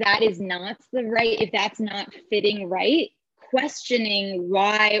 even if that is not if that's not fitting right, questioning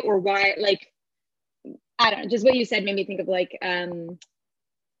why, like, I don't know, just what you said made me think of like,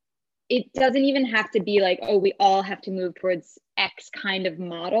 it doesn't even have to be like, oh, we all have to move towards X kind of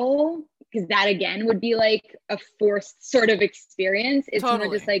model, because that again would be like a forced sort of experience. It's more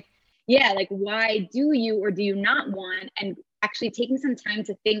just like, like, why do you or do you not want, and actually taking some time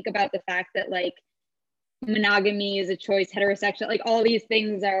to think about the fact that like monogamy is a choice, heterosexual, like all these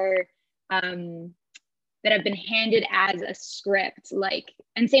things are that have been handed as a script, like,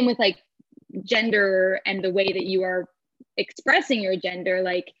 and same with like gender and the way that you are expressing your gender,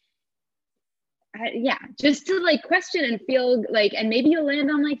 like just to like question and feel like, and maybe you'll land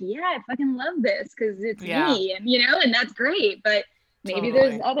on like, I fucking love this because it's me, and you know, and that's great, but maybe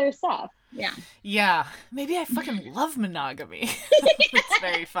there's other stuff. Maybe I fucking love monogamy. It's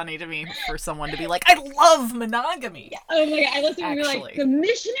very funny to me for someone to be like, I love monogamy. Oh my god, I listen to you like, the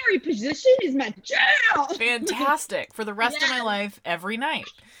missionary position is my jam. Fantastic. For the rest of my life, every night.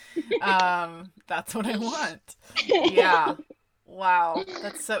 That's what I want. Wow.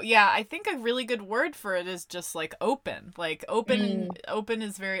 That's so, I think a really good word for it is just like open. Like open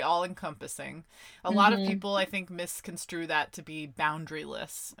is very all encompassing. A lot of people, I think, misconstrue that to be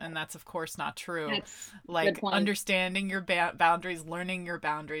boundaryless. And that's of course not true. That's like understanding your boundaries, learning your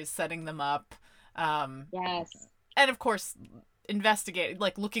boundaries, setting them up. And of course, investigating,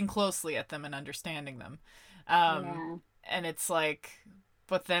 like looking closely at them and understanding them. And it's like,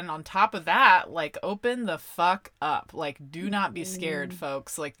 But then on top of that, like, open the fuck up. Like, do not be scared, Mhm.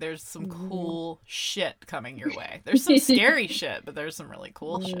 folks. Like, there's some Mhm. cool shit coming your way. There's some scary shit, but there's some really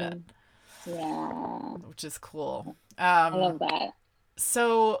cool shit, Mm. Yeah, which is cool. I love that.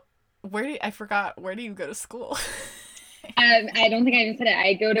 So I forgot, where do you go to school? I don't think I even said it.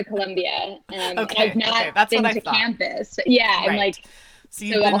 I go to Columbia, and I've not Okay, that's what been I to thought. campus. But yeah, I'm Right. like, So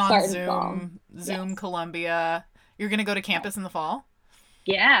you've so been I'll on start in the fall. Zoom Yes. Columbia. You're gonna go to Yes. campus in the fall?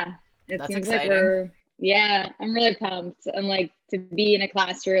 Yeah. It That's seems like exciting. yeah, I'm really pumped. I'm like to be in a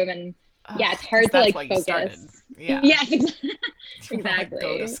classroom and yeah, it's Because hard to that's like why you started. focus. Yeah. Yes, You want to go to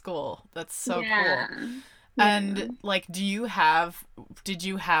exactly. school. That's so Yeah. cool. Yeah. And like, did you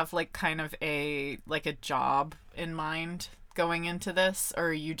have like kind of a job in mind going into this? Or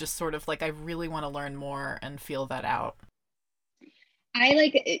are you just sort of like, I really want to learn more and feel that out?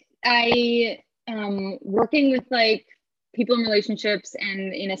 Working with like people in relationships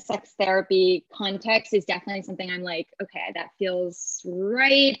and in a sex therapy context is definitely something I'm like, okay, that feels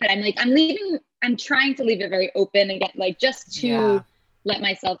right. But I'm trying to leave it very open again, like just Yeah. to let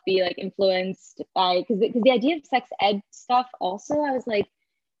myself be like influenced by, because the idea of sex ed stuff also, I was like,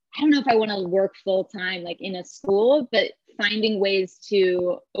 I don't know if I want to work full time like in a school, but finding ways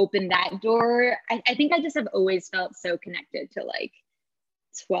to open that door. I think I just have always felt so connected to like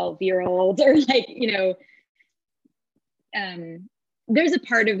 12-year-olds or like, there's a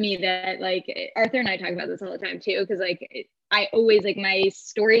part of me that like Arthur and I talk about this all the time too, because like I always like my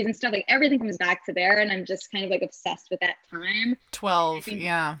stories and stuff, like everything comes back to there, and I'm just kind of like obsessed with that time. I 12. think,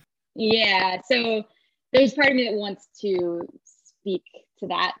 Yeah. yeah. So there's part of me that wants to speak to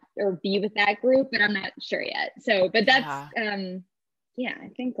that or be with that group, but I'm not sure yet. So, but that's Yeah. yeah, I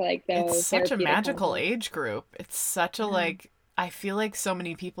think like It's the such a therapeutic magical context. age group. It's such a Yeah. like, I feel like so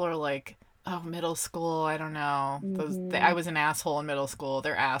many people are like, oh, middle school, I don't know. I Mm-hmm. was an asshole in middle school.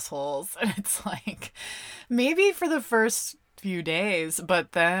 They're assholes. And it's like, maybe for the first few days,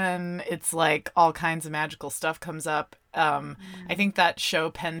 but then it's like all kinds of magical stuff comes up. I think that show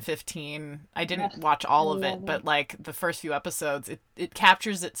Pen 15, I Ugh, didn't watch I all of it, love but it. like the first few episodes, it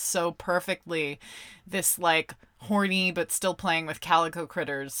captures it so perfectly. This like horny but still playing with calico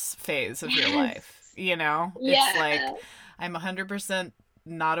critters phase of your Yes. life. You know, it's like Yeah. I'm 100%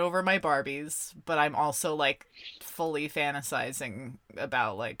 not over my Barbies, but I'm also like fully fantasizing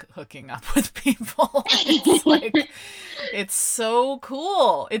about like hooking up with people. It's like it's so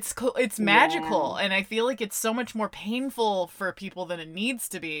cool. It's cool. It's Yeah. magical, and I feel like it's so much more painful for people than it needs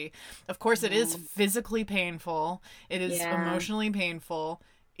to be. Of course, it is Yeah. physically painful. It is Yeah. emotionally painful.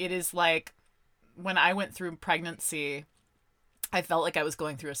 It is like when I went through pregnancy, I felt like I was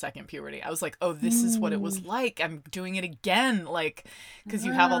going through a second puberty. I was like, oh, this is what it was Mm. like. I'm doing it again. Like, because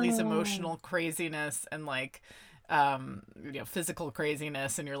you have all these Wow. emotional craziness and like, physical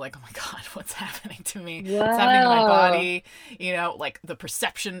craziness, and you're like, oh my God, what's happening to me? What's happening to my Whoa. body? Like the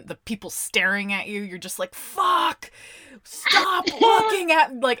perception, the people staring at you. You're just like, fuck, stop looking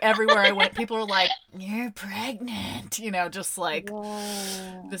at, like, everywhere I went. People are like, you're pregnant, just like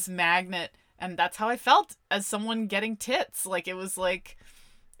Whoa. this magnet. And that's how I felt as someone getting tits. Like it was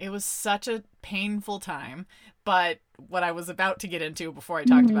such a painful time. But what I was about to get into before I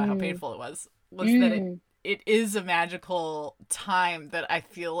talked about how Mm. painful it was that it Mm. it is a magical time that I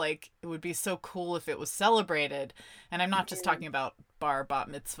feel like it would be so cool if it was celebrated. And I'm not just talking about bar bat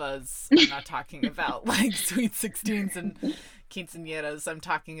mitzvahs. I'm not talking about like sweet 16s and quinceañeras. I'm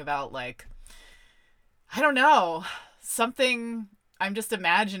talking about like, I don't know, something. I'm just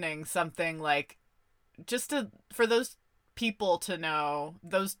imagining something like, for those people to know,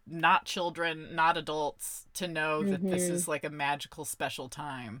 those not children, not adults, to know that this Mm-hmm. is like a magical special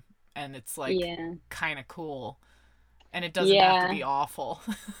time, and it's like Yeah. kind of cool, and it doesn't have to Yeah. be awful.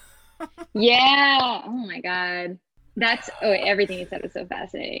 Yeah. Oh my God. Everything you said was so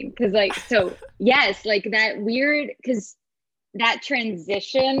fascinating. Cause like, so yes, like that weird, cause that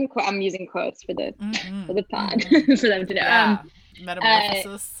transition, I'm using quotes for Mm-hmm. the pod Mm-hmm. for them to know. Yeah. Uh,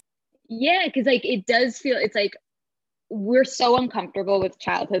 Metamorphosis. yeah, because like it does feel it's like we're so uncomfortable with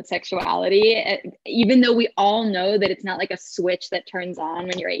childhood sexuality, even though we all know that it's not like a switch that turns on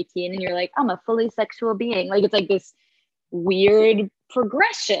when you're 18 and you're like, I'm a fully sexual being. Like it's like this weird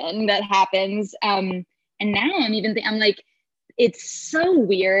progression that happens. And now I'm like, it's so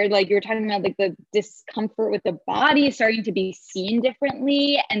weird. Like you were talking about like the discomfort with the body starting to be seen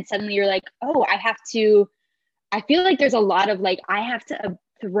differently. And suddenly you're like, oh, I feel like there's a lot of like, I have to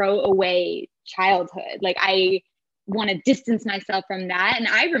throw away childhood. Like I want to distance myself from that. And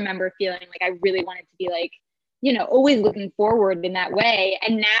I remember feeling like I really wanted to be like, always looking forward in that way.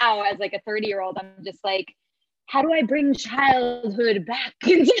 And now as like a 30-year-old, I'm just like, how do I bring childhood back?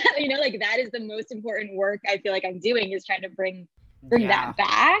 You know, like that is the most important work I feel like I'm doing, is trying to bring Yeah. that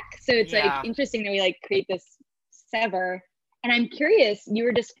back. So it's like Yeah. interesting that we like create this sever. And I'm curious, you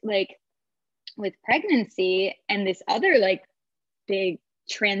were just like with pregnancy and this other like big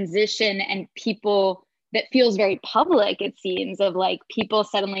transition and people that feels very public, it seems, of like people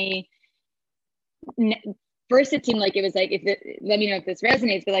suddenly, first it seemed like it was like, let me know if this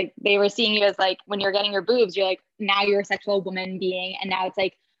resonates, but like they were seeing you as like, when you're getting your boobs, you're like, now you're a sexual woman being, and now it's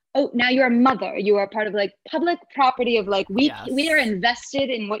like, oh, now you're a mother, you are part of like public property of like, we are Yes. invested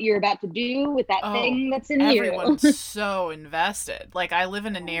in what you're about to do with that Oh, thing that's in you. everyone's so invested. Like, I live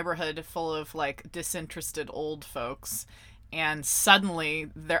in a neighborhood full of like disinterested old folks, and suddenly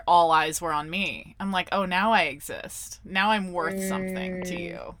their all eyes were on me. I'm like, oh, now I exist. Now I'm worth something to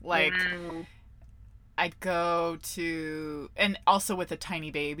you. Like, Wow. I'd go to, and also with a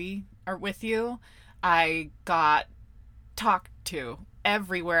tiny baby or with you, I got talked to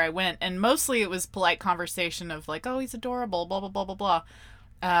everywhere I went, and mostly it was polite conversation of like, oh, he's adorable, blah blah blah blah blah.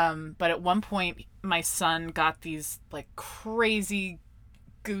 But at one point, my son got these like crazy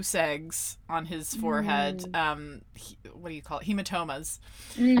goose eggs on his forehead. Mm. What do you call it? Hematomas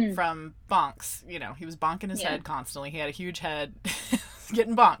Mm. from bonks. You know, he was bonking his Yeah, head constantly. He had a huge head,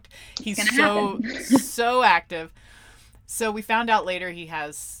 getting bonked. it's He's gonna so happen. so active. So we found out later he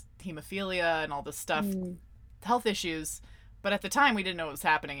has hemophilia and all this stuff, Mm. health issues. But at the time, we didn't know what was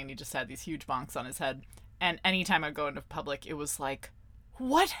happening, and he just had these huge bonks on his head. And anytime I'd go into public, it was like,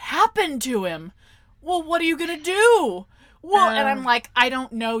 what happened to him? Well, what are you gonna do? Well, and I'm like, I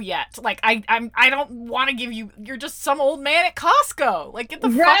don't know yet. Like, I don't want to give you. You're just some old man at Costco. Like, get the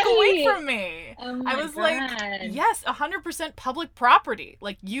fuck away Right. from me. Oh I my was like, God. yes, 100% public property.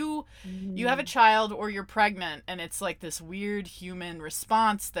 Like, you have a Mm. child or you're pregnant, and it's like this weird human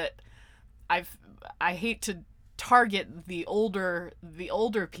response that I've I hate to target the older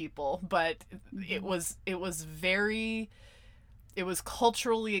people, but it Mhm. was very, it was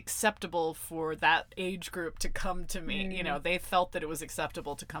culturally acceptable for that age group to come to me. You know, Mm. they felt that it was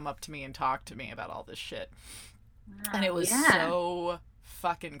acceptable to come up to me and talk to me about all this shit. And it Wow. was Yeah. so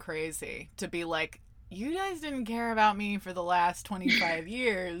fucking crazy to be like, you guys didn't care about me for the last 25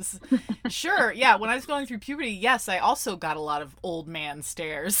 years. Sure, yeah, when I was going through puberty, yes, I also got a lot of old man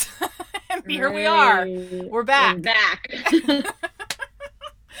stares. And here we are. Right. We're We're back. back.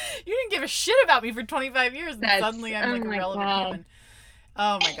 You didn't give a shit about me for 25 years, and That's, suddenly I'm oh like a my relevant God. human.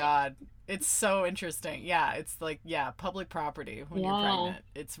 Oh my God. It's so interesting. Yeah, it's like, yeah, public property when you're Yeah. pregnant.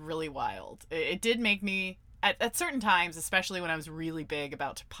 It's really wild. It did make me, at certain times, especially when I was really big,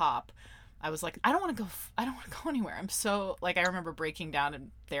 about to pop, I was like, I don't want to go, I don't want to go anywhere. I'm so, like, I remember breaking down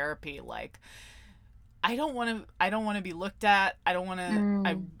in therapy, like, I don't want to be looked at. I don't want to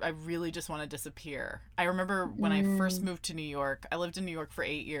Mm. I really just want to disappear. I remember when I first Mm. moved to New York. I lived in New York for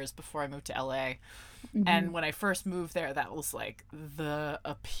 8 years before I moved to LA. Mhm. And when I first moved there, that was like the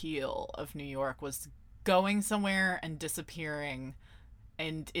appeal of New York, was going somewhere and disappearing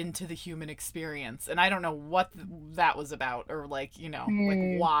and into the human experience. And I don't know what that was about, or like, like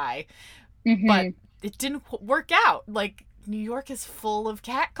Mm. why, but Mhm. it didn't work out. Like, New York is full of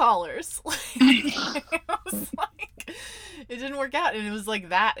cat callers. Like, it was like, it didn't work out, and it was like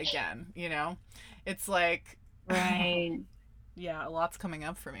that again. It's like, Right. yeah, a lot's coming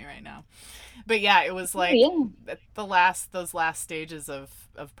up for me right now. But yeah, it was Oh like yeah. at those last stages of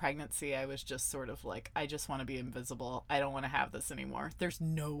pregnancy, I was just sort of like, I just want to be invisible. I don't want to have this anymore. There's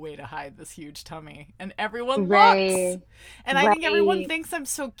no way to hide this huge tummy, and everyone looks. Right. And I think everyone Right. thinks I'm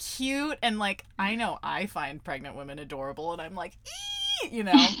so cute, and like, I know I find pregnant women adorable, and I'm like, ee.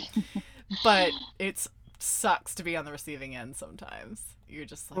 But it sucks to be on the receiving end sometimes. You're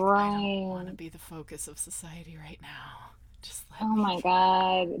just like, I don't want to Right. be the focus of society right now. Just Oh let me my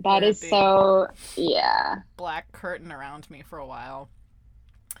God. That wear a is big so, yeah. black curtain around me for a while.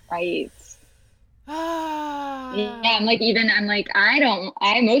 Right. Yeah, Ah, I'm like,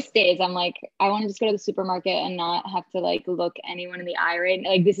 most days I'm like, I want to just go to the supermarket and not have to like look anyone in the eye, right?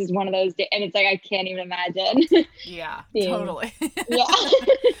 Like, this is one of those days, and it's like, I can't even imagine yeah, being, totally. yeah.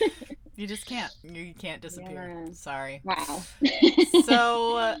 You just can't. You can't disappear. Yeah. Sorry. Wow.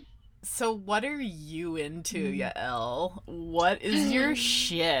 So, so what are you into, Mm. Yael? What is your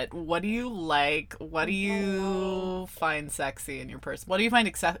shit? What do you like? What do Oh. you find sexy in your person? What do you find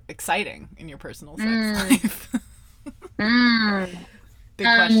exciting in your personal sex Mm. life? Mm. Big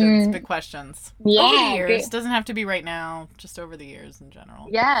questions. Um, Big questions. Over the yeah, years, good. doesn't have to be right now. Just over the years in general.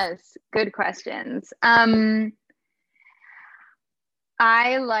 Yes, good questions.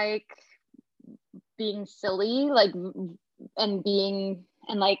 I like being silly, like, and being,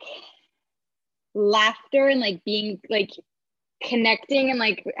 and like, laughter and like being like connecting and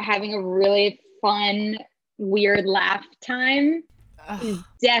like having a really fun, weird laugh time is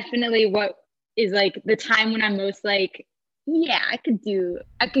definitely what is like the time when I'm most like, yeah, I could go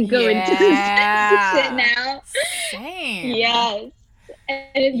into this shit now. Same. Yes. And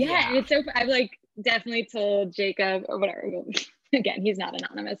it's so, I've like definitely told Jacob or whatever. Again, he's not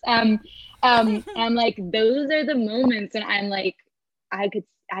anonymous. I'm like, those are the moments when I'm like, I could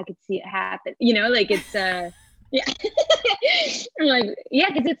see it happen. You know, like it's yeah. I'm like, yeah,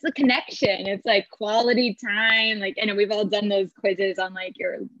 because it's the connection. It's like quality time. Like, I know we've all done those quizzes on like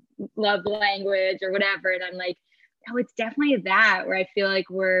your love language or whatever. And I'm like, oh, it's definitely that where I feel like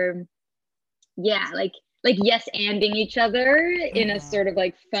we're, yeah, like yes anding each other in a sort of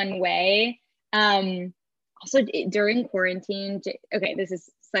like fun way. Also during quarantine, okay, this is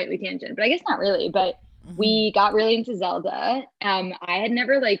slightly tangent, but I guess not really, but we got really into Zelda. I had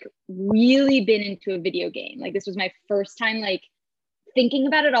never like really been into a video game. Like this was my first time like thinking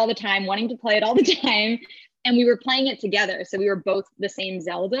about it all the time, wanting to play it all the time. And we were playing it together. So we were both the same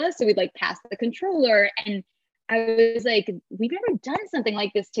Zelda. So we'd like pass the controller, and I was like, we've never done something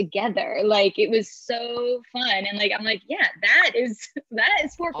like this together. Like it was so fun. And like I'm like, yeah, that is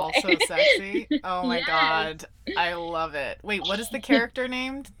foreplay. Also sexy. Oh my God. I love it. Wait, what is the character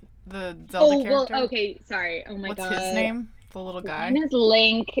named? The Zelda character? Well, okay, sorry. Oh my God. What's his name? The little guy? His name is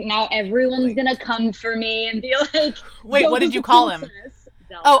Link. Now everyone's gonna come for me and be like, wait, what did you call him?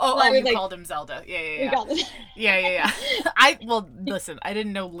 Zelda. Oh, you called him Zelda. Yeah. Listen, I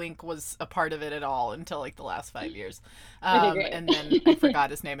didn't know Link was a part of it at all until like the last 5 years. And then I forgot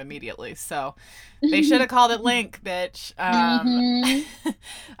his name immediately. So they should have called it Link, bitch.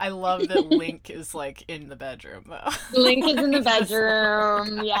 I love that Link is like in the bedroom though. Link is in the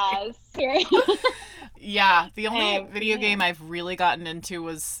bedroom. Yes. Yeah, the only video game I've really gotten into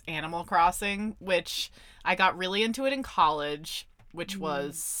was Animal Crossing, which I got really into it in college, which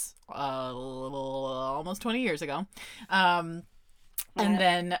was almost 20 years ago. And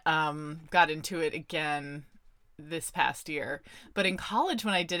then got into it again this past year. But in college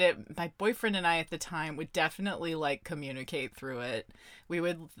when I did it, my boyfriend and I at the time would definitely like communicate through it. We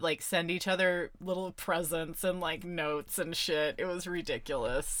would like send each other little presents and like notes and shit. It was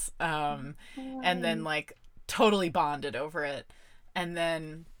ridiculous. And then like totally bonded over it. And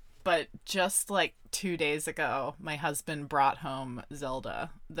then but just like 2 days ago, my husband brought home Zelda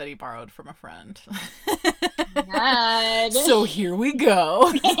that he borrowed from a friend. So here we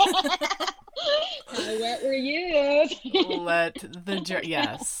go. How wet were you?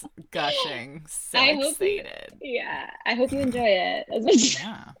 Yes, gushing. So excited. I hope you enjoy it as much.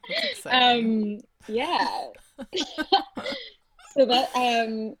 Yeah, that's exciting. Yeah. So that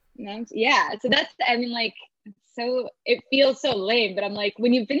so that's, I mean, like, so it feels so lame, but I'm like,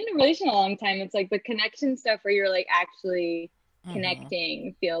 when you've been in a relationship a long time, it's like the connection stuff where you're like actually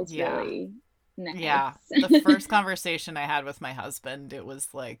connecting feels really nice. Yeah. The first conversation I had with my husband, it was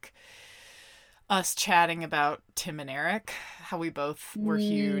like us chatting about Tim and Eric, how we both were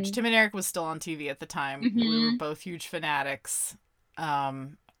huge. Tim and Eric was still on TV at the time. We were both huge fanatics.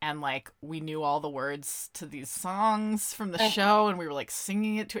 And like we knew all the words to these songs from the show, and we were like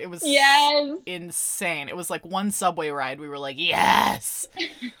singing it to it was insane. It was like one subway ride we were like, yes,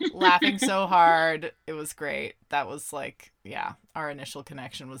 laughing so hard. It was great. That was like, yeah, our initial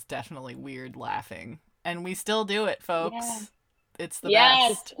connection was definitely weird laughing, and we still do it, folks. It's the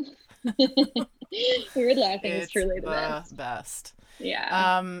best. Weird laughing is truly the best.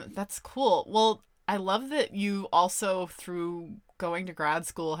 Yeah. That's cool. Well, I love that you also, through going to grad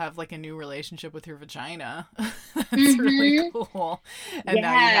school, have like a new relationship with your vagina. That's really cool. And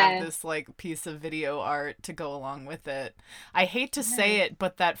now you have this like piece of video art to go along with it. I hate to say it,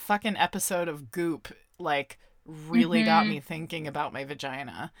 but that fucking episode of Goop like really got me thinking about my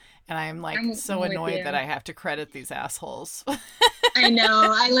vagina, and I'm like so annoyed that I have to credit these assholes. I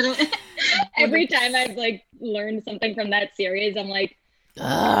know. I literally every time I've like learned something from that series, I'm like,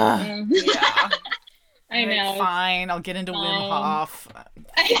 yeah. I know. Fine, I'll get into Wim Hof.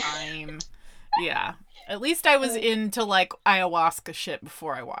 Fine. Yeah. At least I was into like ayahuasca shit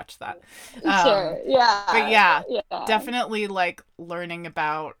before I watched that. Sure. Yeah. But yeah, definitely like learning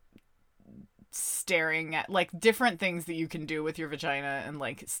about staring at like different things that you can do with your vagina, and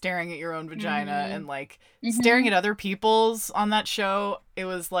like staring at your own vagina and like staring at other people's on that show. It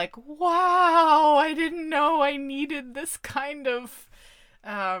was like, wow, I didn't know I needed this kind of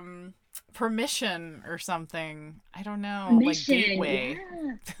permission or something. I don't know. Permission, like gateway.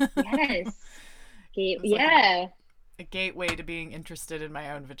 Yes. A gateway to being interested in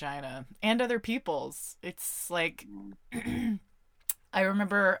my own vagina and other people's. It's like I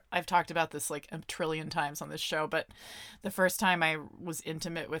remember I've talked about this like a trillion times on this show, but the first time I was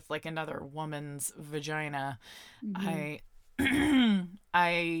intimate with like another woman's vagina, Mm-hmm. I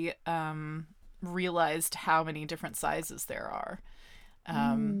I realized how many different sizes there are.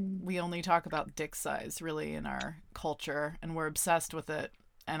 Mm. We only talk about dick size really in our culture, and we're obsessed with it.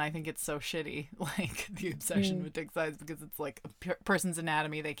 And I think it's so shitty, like the obsession Mm. with dick size, because it's like a person's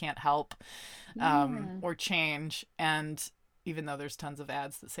anatomy they can't help Yeah. or change. And even though there's tons of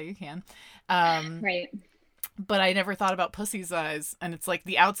ads that say you can, um, Right. but I never thought about pussy size. And it's like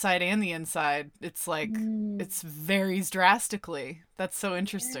the outside and the inside. It's like Mm. it's varies drastically. That's so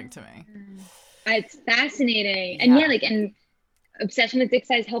interesting to me. Yeah. It's fascinating. And yeah, Yeah. like, and obsession with dick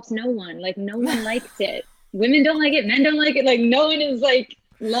size helps no one. Like, no one likes it. Women don't like it. Men don't like it. Like, no one is like,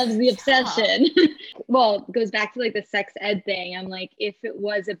 loves the Yeah. obsession. Well, it goes back to like the sex ed thing. I'm like, if it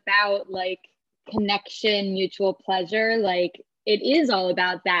was about like connection, mutual pleasure, like, it is all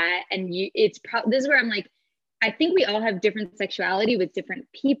about that. And this is where I'm like, I think we all have different sexuality with different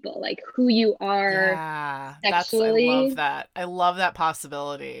people, like who you are Yeah, I love sexually. that. I love that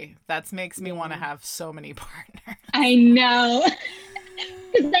possibility. That makes me want to Yeah, have so many partners. I know.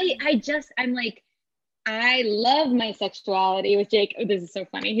 Because I'm like, I love my sexuality with Jake. Oh, this is so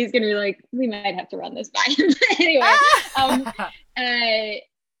funny. He's gonna be like, we might have to run this by him. But anyway, um, uh,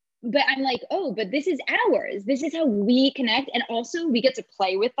 but I'm like, oh, but this is ours. This is how we connect. And also we get to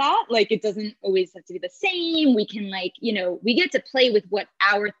play with that. Like, it doesn't always have to be the same. We can like, we get to play with what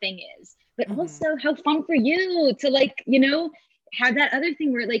our thing is, but Mhm. also how fun for you to like, have that other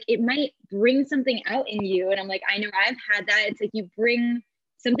thing where like it might bring something out in you. And I'm like, I know I've had that. It's like you bring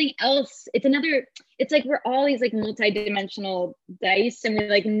something else. It's like we're all these like multi-dimensional dice, and we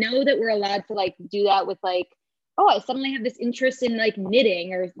like know that we're allowed to like do that with like, oh, I suddenly have this interest in like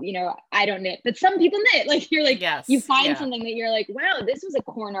knitting, or I don't knit, but some people knit. Like, you're like, you Yes, find yeah, something that you're like, wow, this was a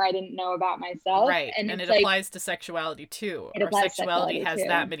corner I didn't know about myself. right. And And it's it like, applies to sexuality too. it Our applies to sexuality sexuality has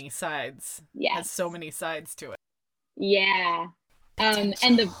that too. many sides, has so Yes. many sides to it. Yeah. And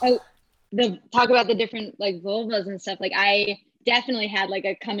Potential. the talk about the different like vulvas and stuff. Like, I definitely had like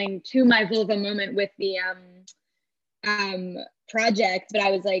a coming to my vulva moment with the um project, but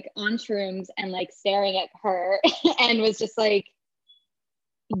I was like on shrooms and like staring at her and was just like,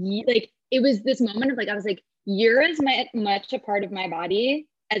 like, it was this moment of like, I was like, you're as much a part of my body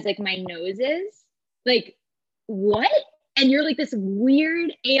as like my nose is. Like, what? And you're like this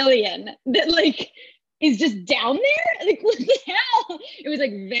weird alien that like is just down there. Like, what the hell? It was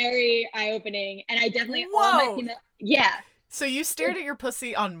like very eye-opening. And I definitely, all my Whoa! female, yeah. So you stared at your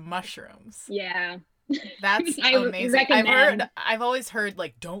pussy on mushrooms. Yeah. That's I amazing. recommend. I've always heard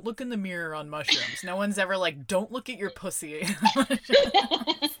like don't look in the mirror on mushrooms. No one's ever like don't look at your pussy.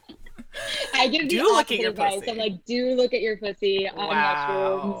 I give Do the look at opposite your advice. I'm pussy. like, do look at your pussy on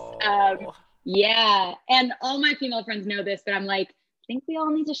mushrooms. Wow. Yeah. And all my female friends know this, but I'm like, I think we all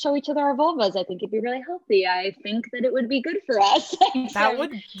need to show each other our vulvas. I think it'd be really healthy. I think that it would be good for us. That So,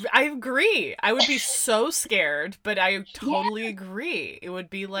 would I agree. I would be so scared, but I yeah. totally agree. It would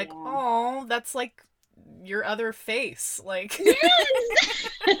be like, Yeah. "Oh, that's like your other face." Like Yes.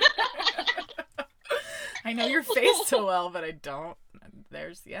 I know your face so well, but I don't.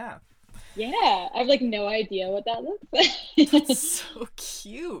 There's yeah. Yeah. I have like no idea what that looks That's like. so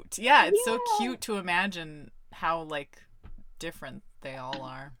cute. Yeah, it's so Yeah. cute to imagine how like different they all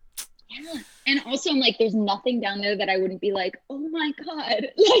are. Yeah. And also, I'm like, there's nothing down there that I wouldn't be like, oh my God,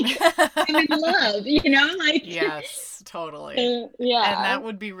 like, I'm in love, Like, Yes, totally. And yeah. that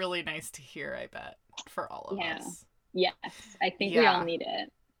would be really nice to hear, I bet, for all of Yeah. us. Yes. I think we all Yeah. need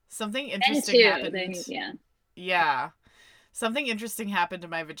it. Something Men interesting too. They happened. need, yeah. Yeah. Something interesting happened to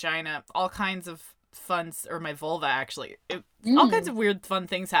my vagina. All kinds of fun, or my vulva actually. All kinds Mm. of weird, fun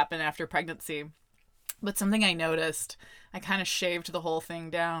things happen after pregnancy. But something I noticed, I kind of shaved the whole thing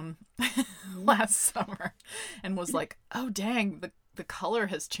down last summer and was like, oh, dang, the color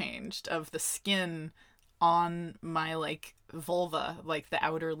has changed of the skin on my like vulva, like the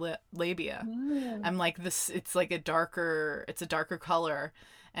outer labia. Oh. I'm like it's like it's a darker color.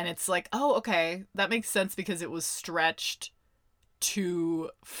 And it's like, oh, okay, that makes sense because it was stretched to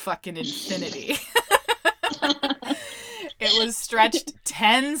fucking infinity. It was stretched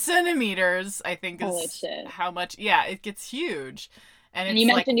 10 centimeters, I think Holy is shit. how much. Yeah, it gets huge. And And you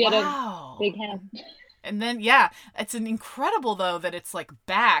it's like, mentioned you had a wow. big head. And then, yeah, it's an incredible, though, that it's like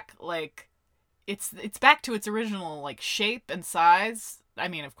back, like, it's back to its original, like, shape and size. I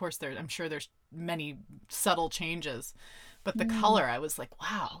mean, of course, I'm sure there's many subtle changes. But the Mm. color, I was like,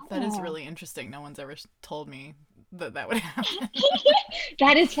 wow, that is Oh. really interesting. No one's ever told me that that would happen.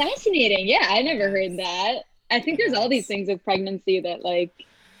 That is fascinating. Yeah, I never heard Yes. that. I think there's all these Yes. things with pregnancy that like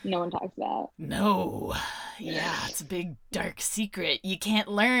no one talks about. No. Yeah, it's a big dark secret. You can't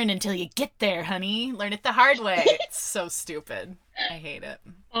learn until you get there, honey. Learn it the hard way. It's so stupid. I hate it.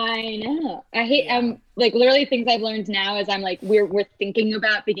 I know. I hate Yeah. like literally things I've learned now as I'm like we're thinking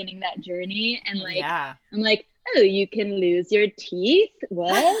about beginning that journey and like Yeah. I'm like, oh, you can lose your teeth?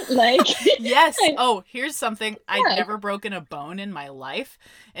 What? Like Yes. like, Oh, here's something. I'd fuck. never broken a bone in my life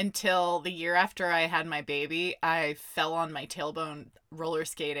until the year after I had my baby. I fell on my tailbone roller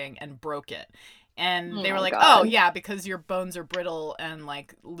skating and broke it. And Oh they were my like, "Oh, God. yeah, because your bones are brittle and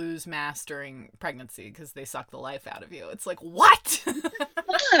like lose mass during pregnancy because they suck the life out of you." It's like, "What?"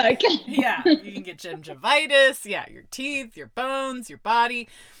 Fuck. Yeah, you can get gingivitis. Yeah, your teeth, your bones, your body.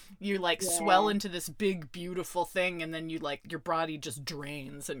 You like swell Yeah. into this big, beautiful thing, and then you like your body just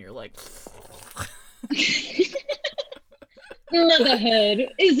drains, and you're like, Motherhood.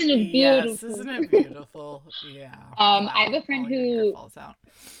 Isn't it yes, beautiful? isn't it beautiful? Yeah. I have Wow. a friend All your hair who falls out.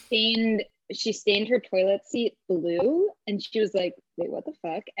 stained she stained her toilet seat blue and she was like, wait, what the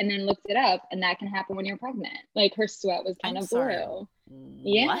fuck? And then looked it up and that can happen when you're pregnant. Like her sweat was kind I'm of sorry. blue.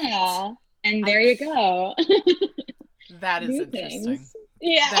 What? Yeah. And I. there you go. That is New interesting. things.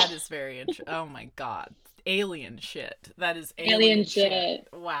 Yeah. That is very interesting. Oh my god. Alien shit. That is Alien alien shit. shit.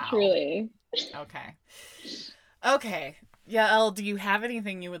 Wow. Truly. Okay. Okay. Yael, do you have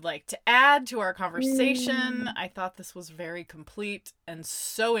anything you would like to add to our conversation? Mm. I thought this was very complete and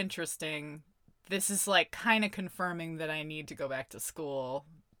so interesting. This is like kind of confirming that I need to go back to school.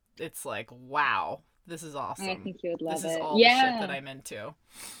 It's like, wow, this is I awesome. think you would love This is it. all the shit that Yeah. I'm into.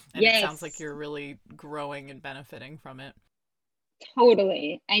 And it sounds like Yes. you're really growing and benefiting from it.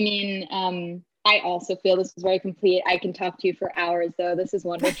 Totally. I mean, I also feel this is very complete. I can talk to you for hours, though. This is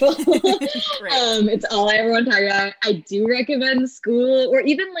wonderful. Great. It's all I ever want to talk about. I do recommend school, or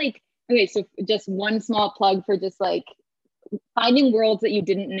even like, okay, so just one small plug for just like finding worlds that you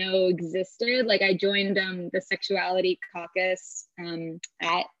didn't know existed. Like I joined the sexuality caucus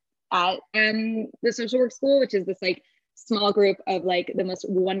at the social work school, which is this like small group of like the most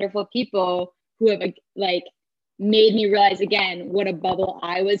wonderful people who have like made me realize again what a bubble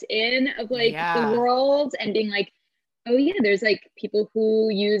I was in of like the Yeah. world and being like, oh yeah, there's like people who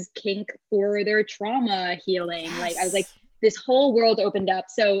use kink for their trauma healing. Like I was like, Yes. this whole world opened up.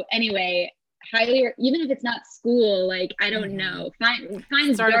 So anyway, highly, even if it's not school, like I don't Mm-hmm. know,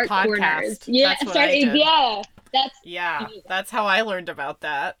 find Start a dark corners. podcast. Yeah, That's what start. I did. Yeah, that's Yeah, amazing. that's how I learned about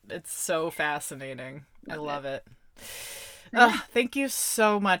that. It's so fascinating. I Love it. love it. Yeah, Thank you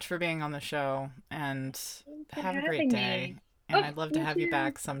so much for being on the show and thanks for have a great having day. me. And Oh, I'd love to you have you too.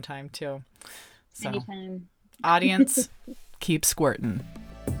 back sometime too. So, Anytime. audience, keep squirting.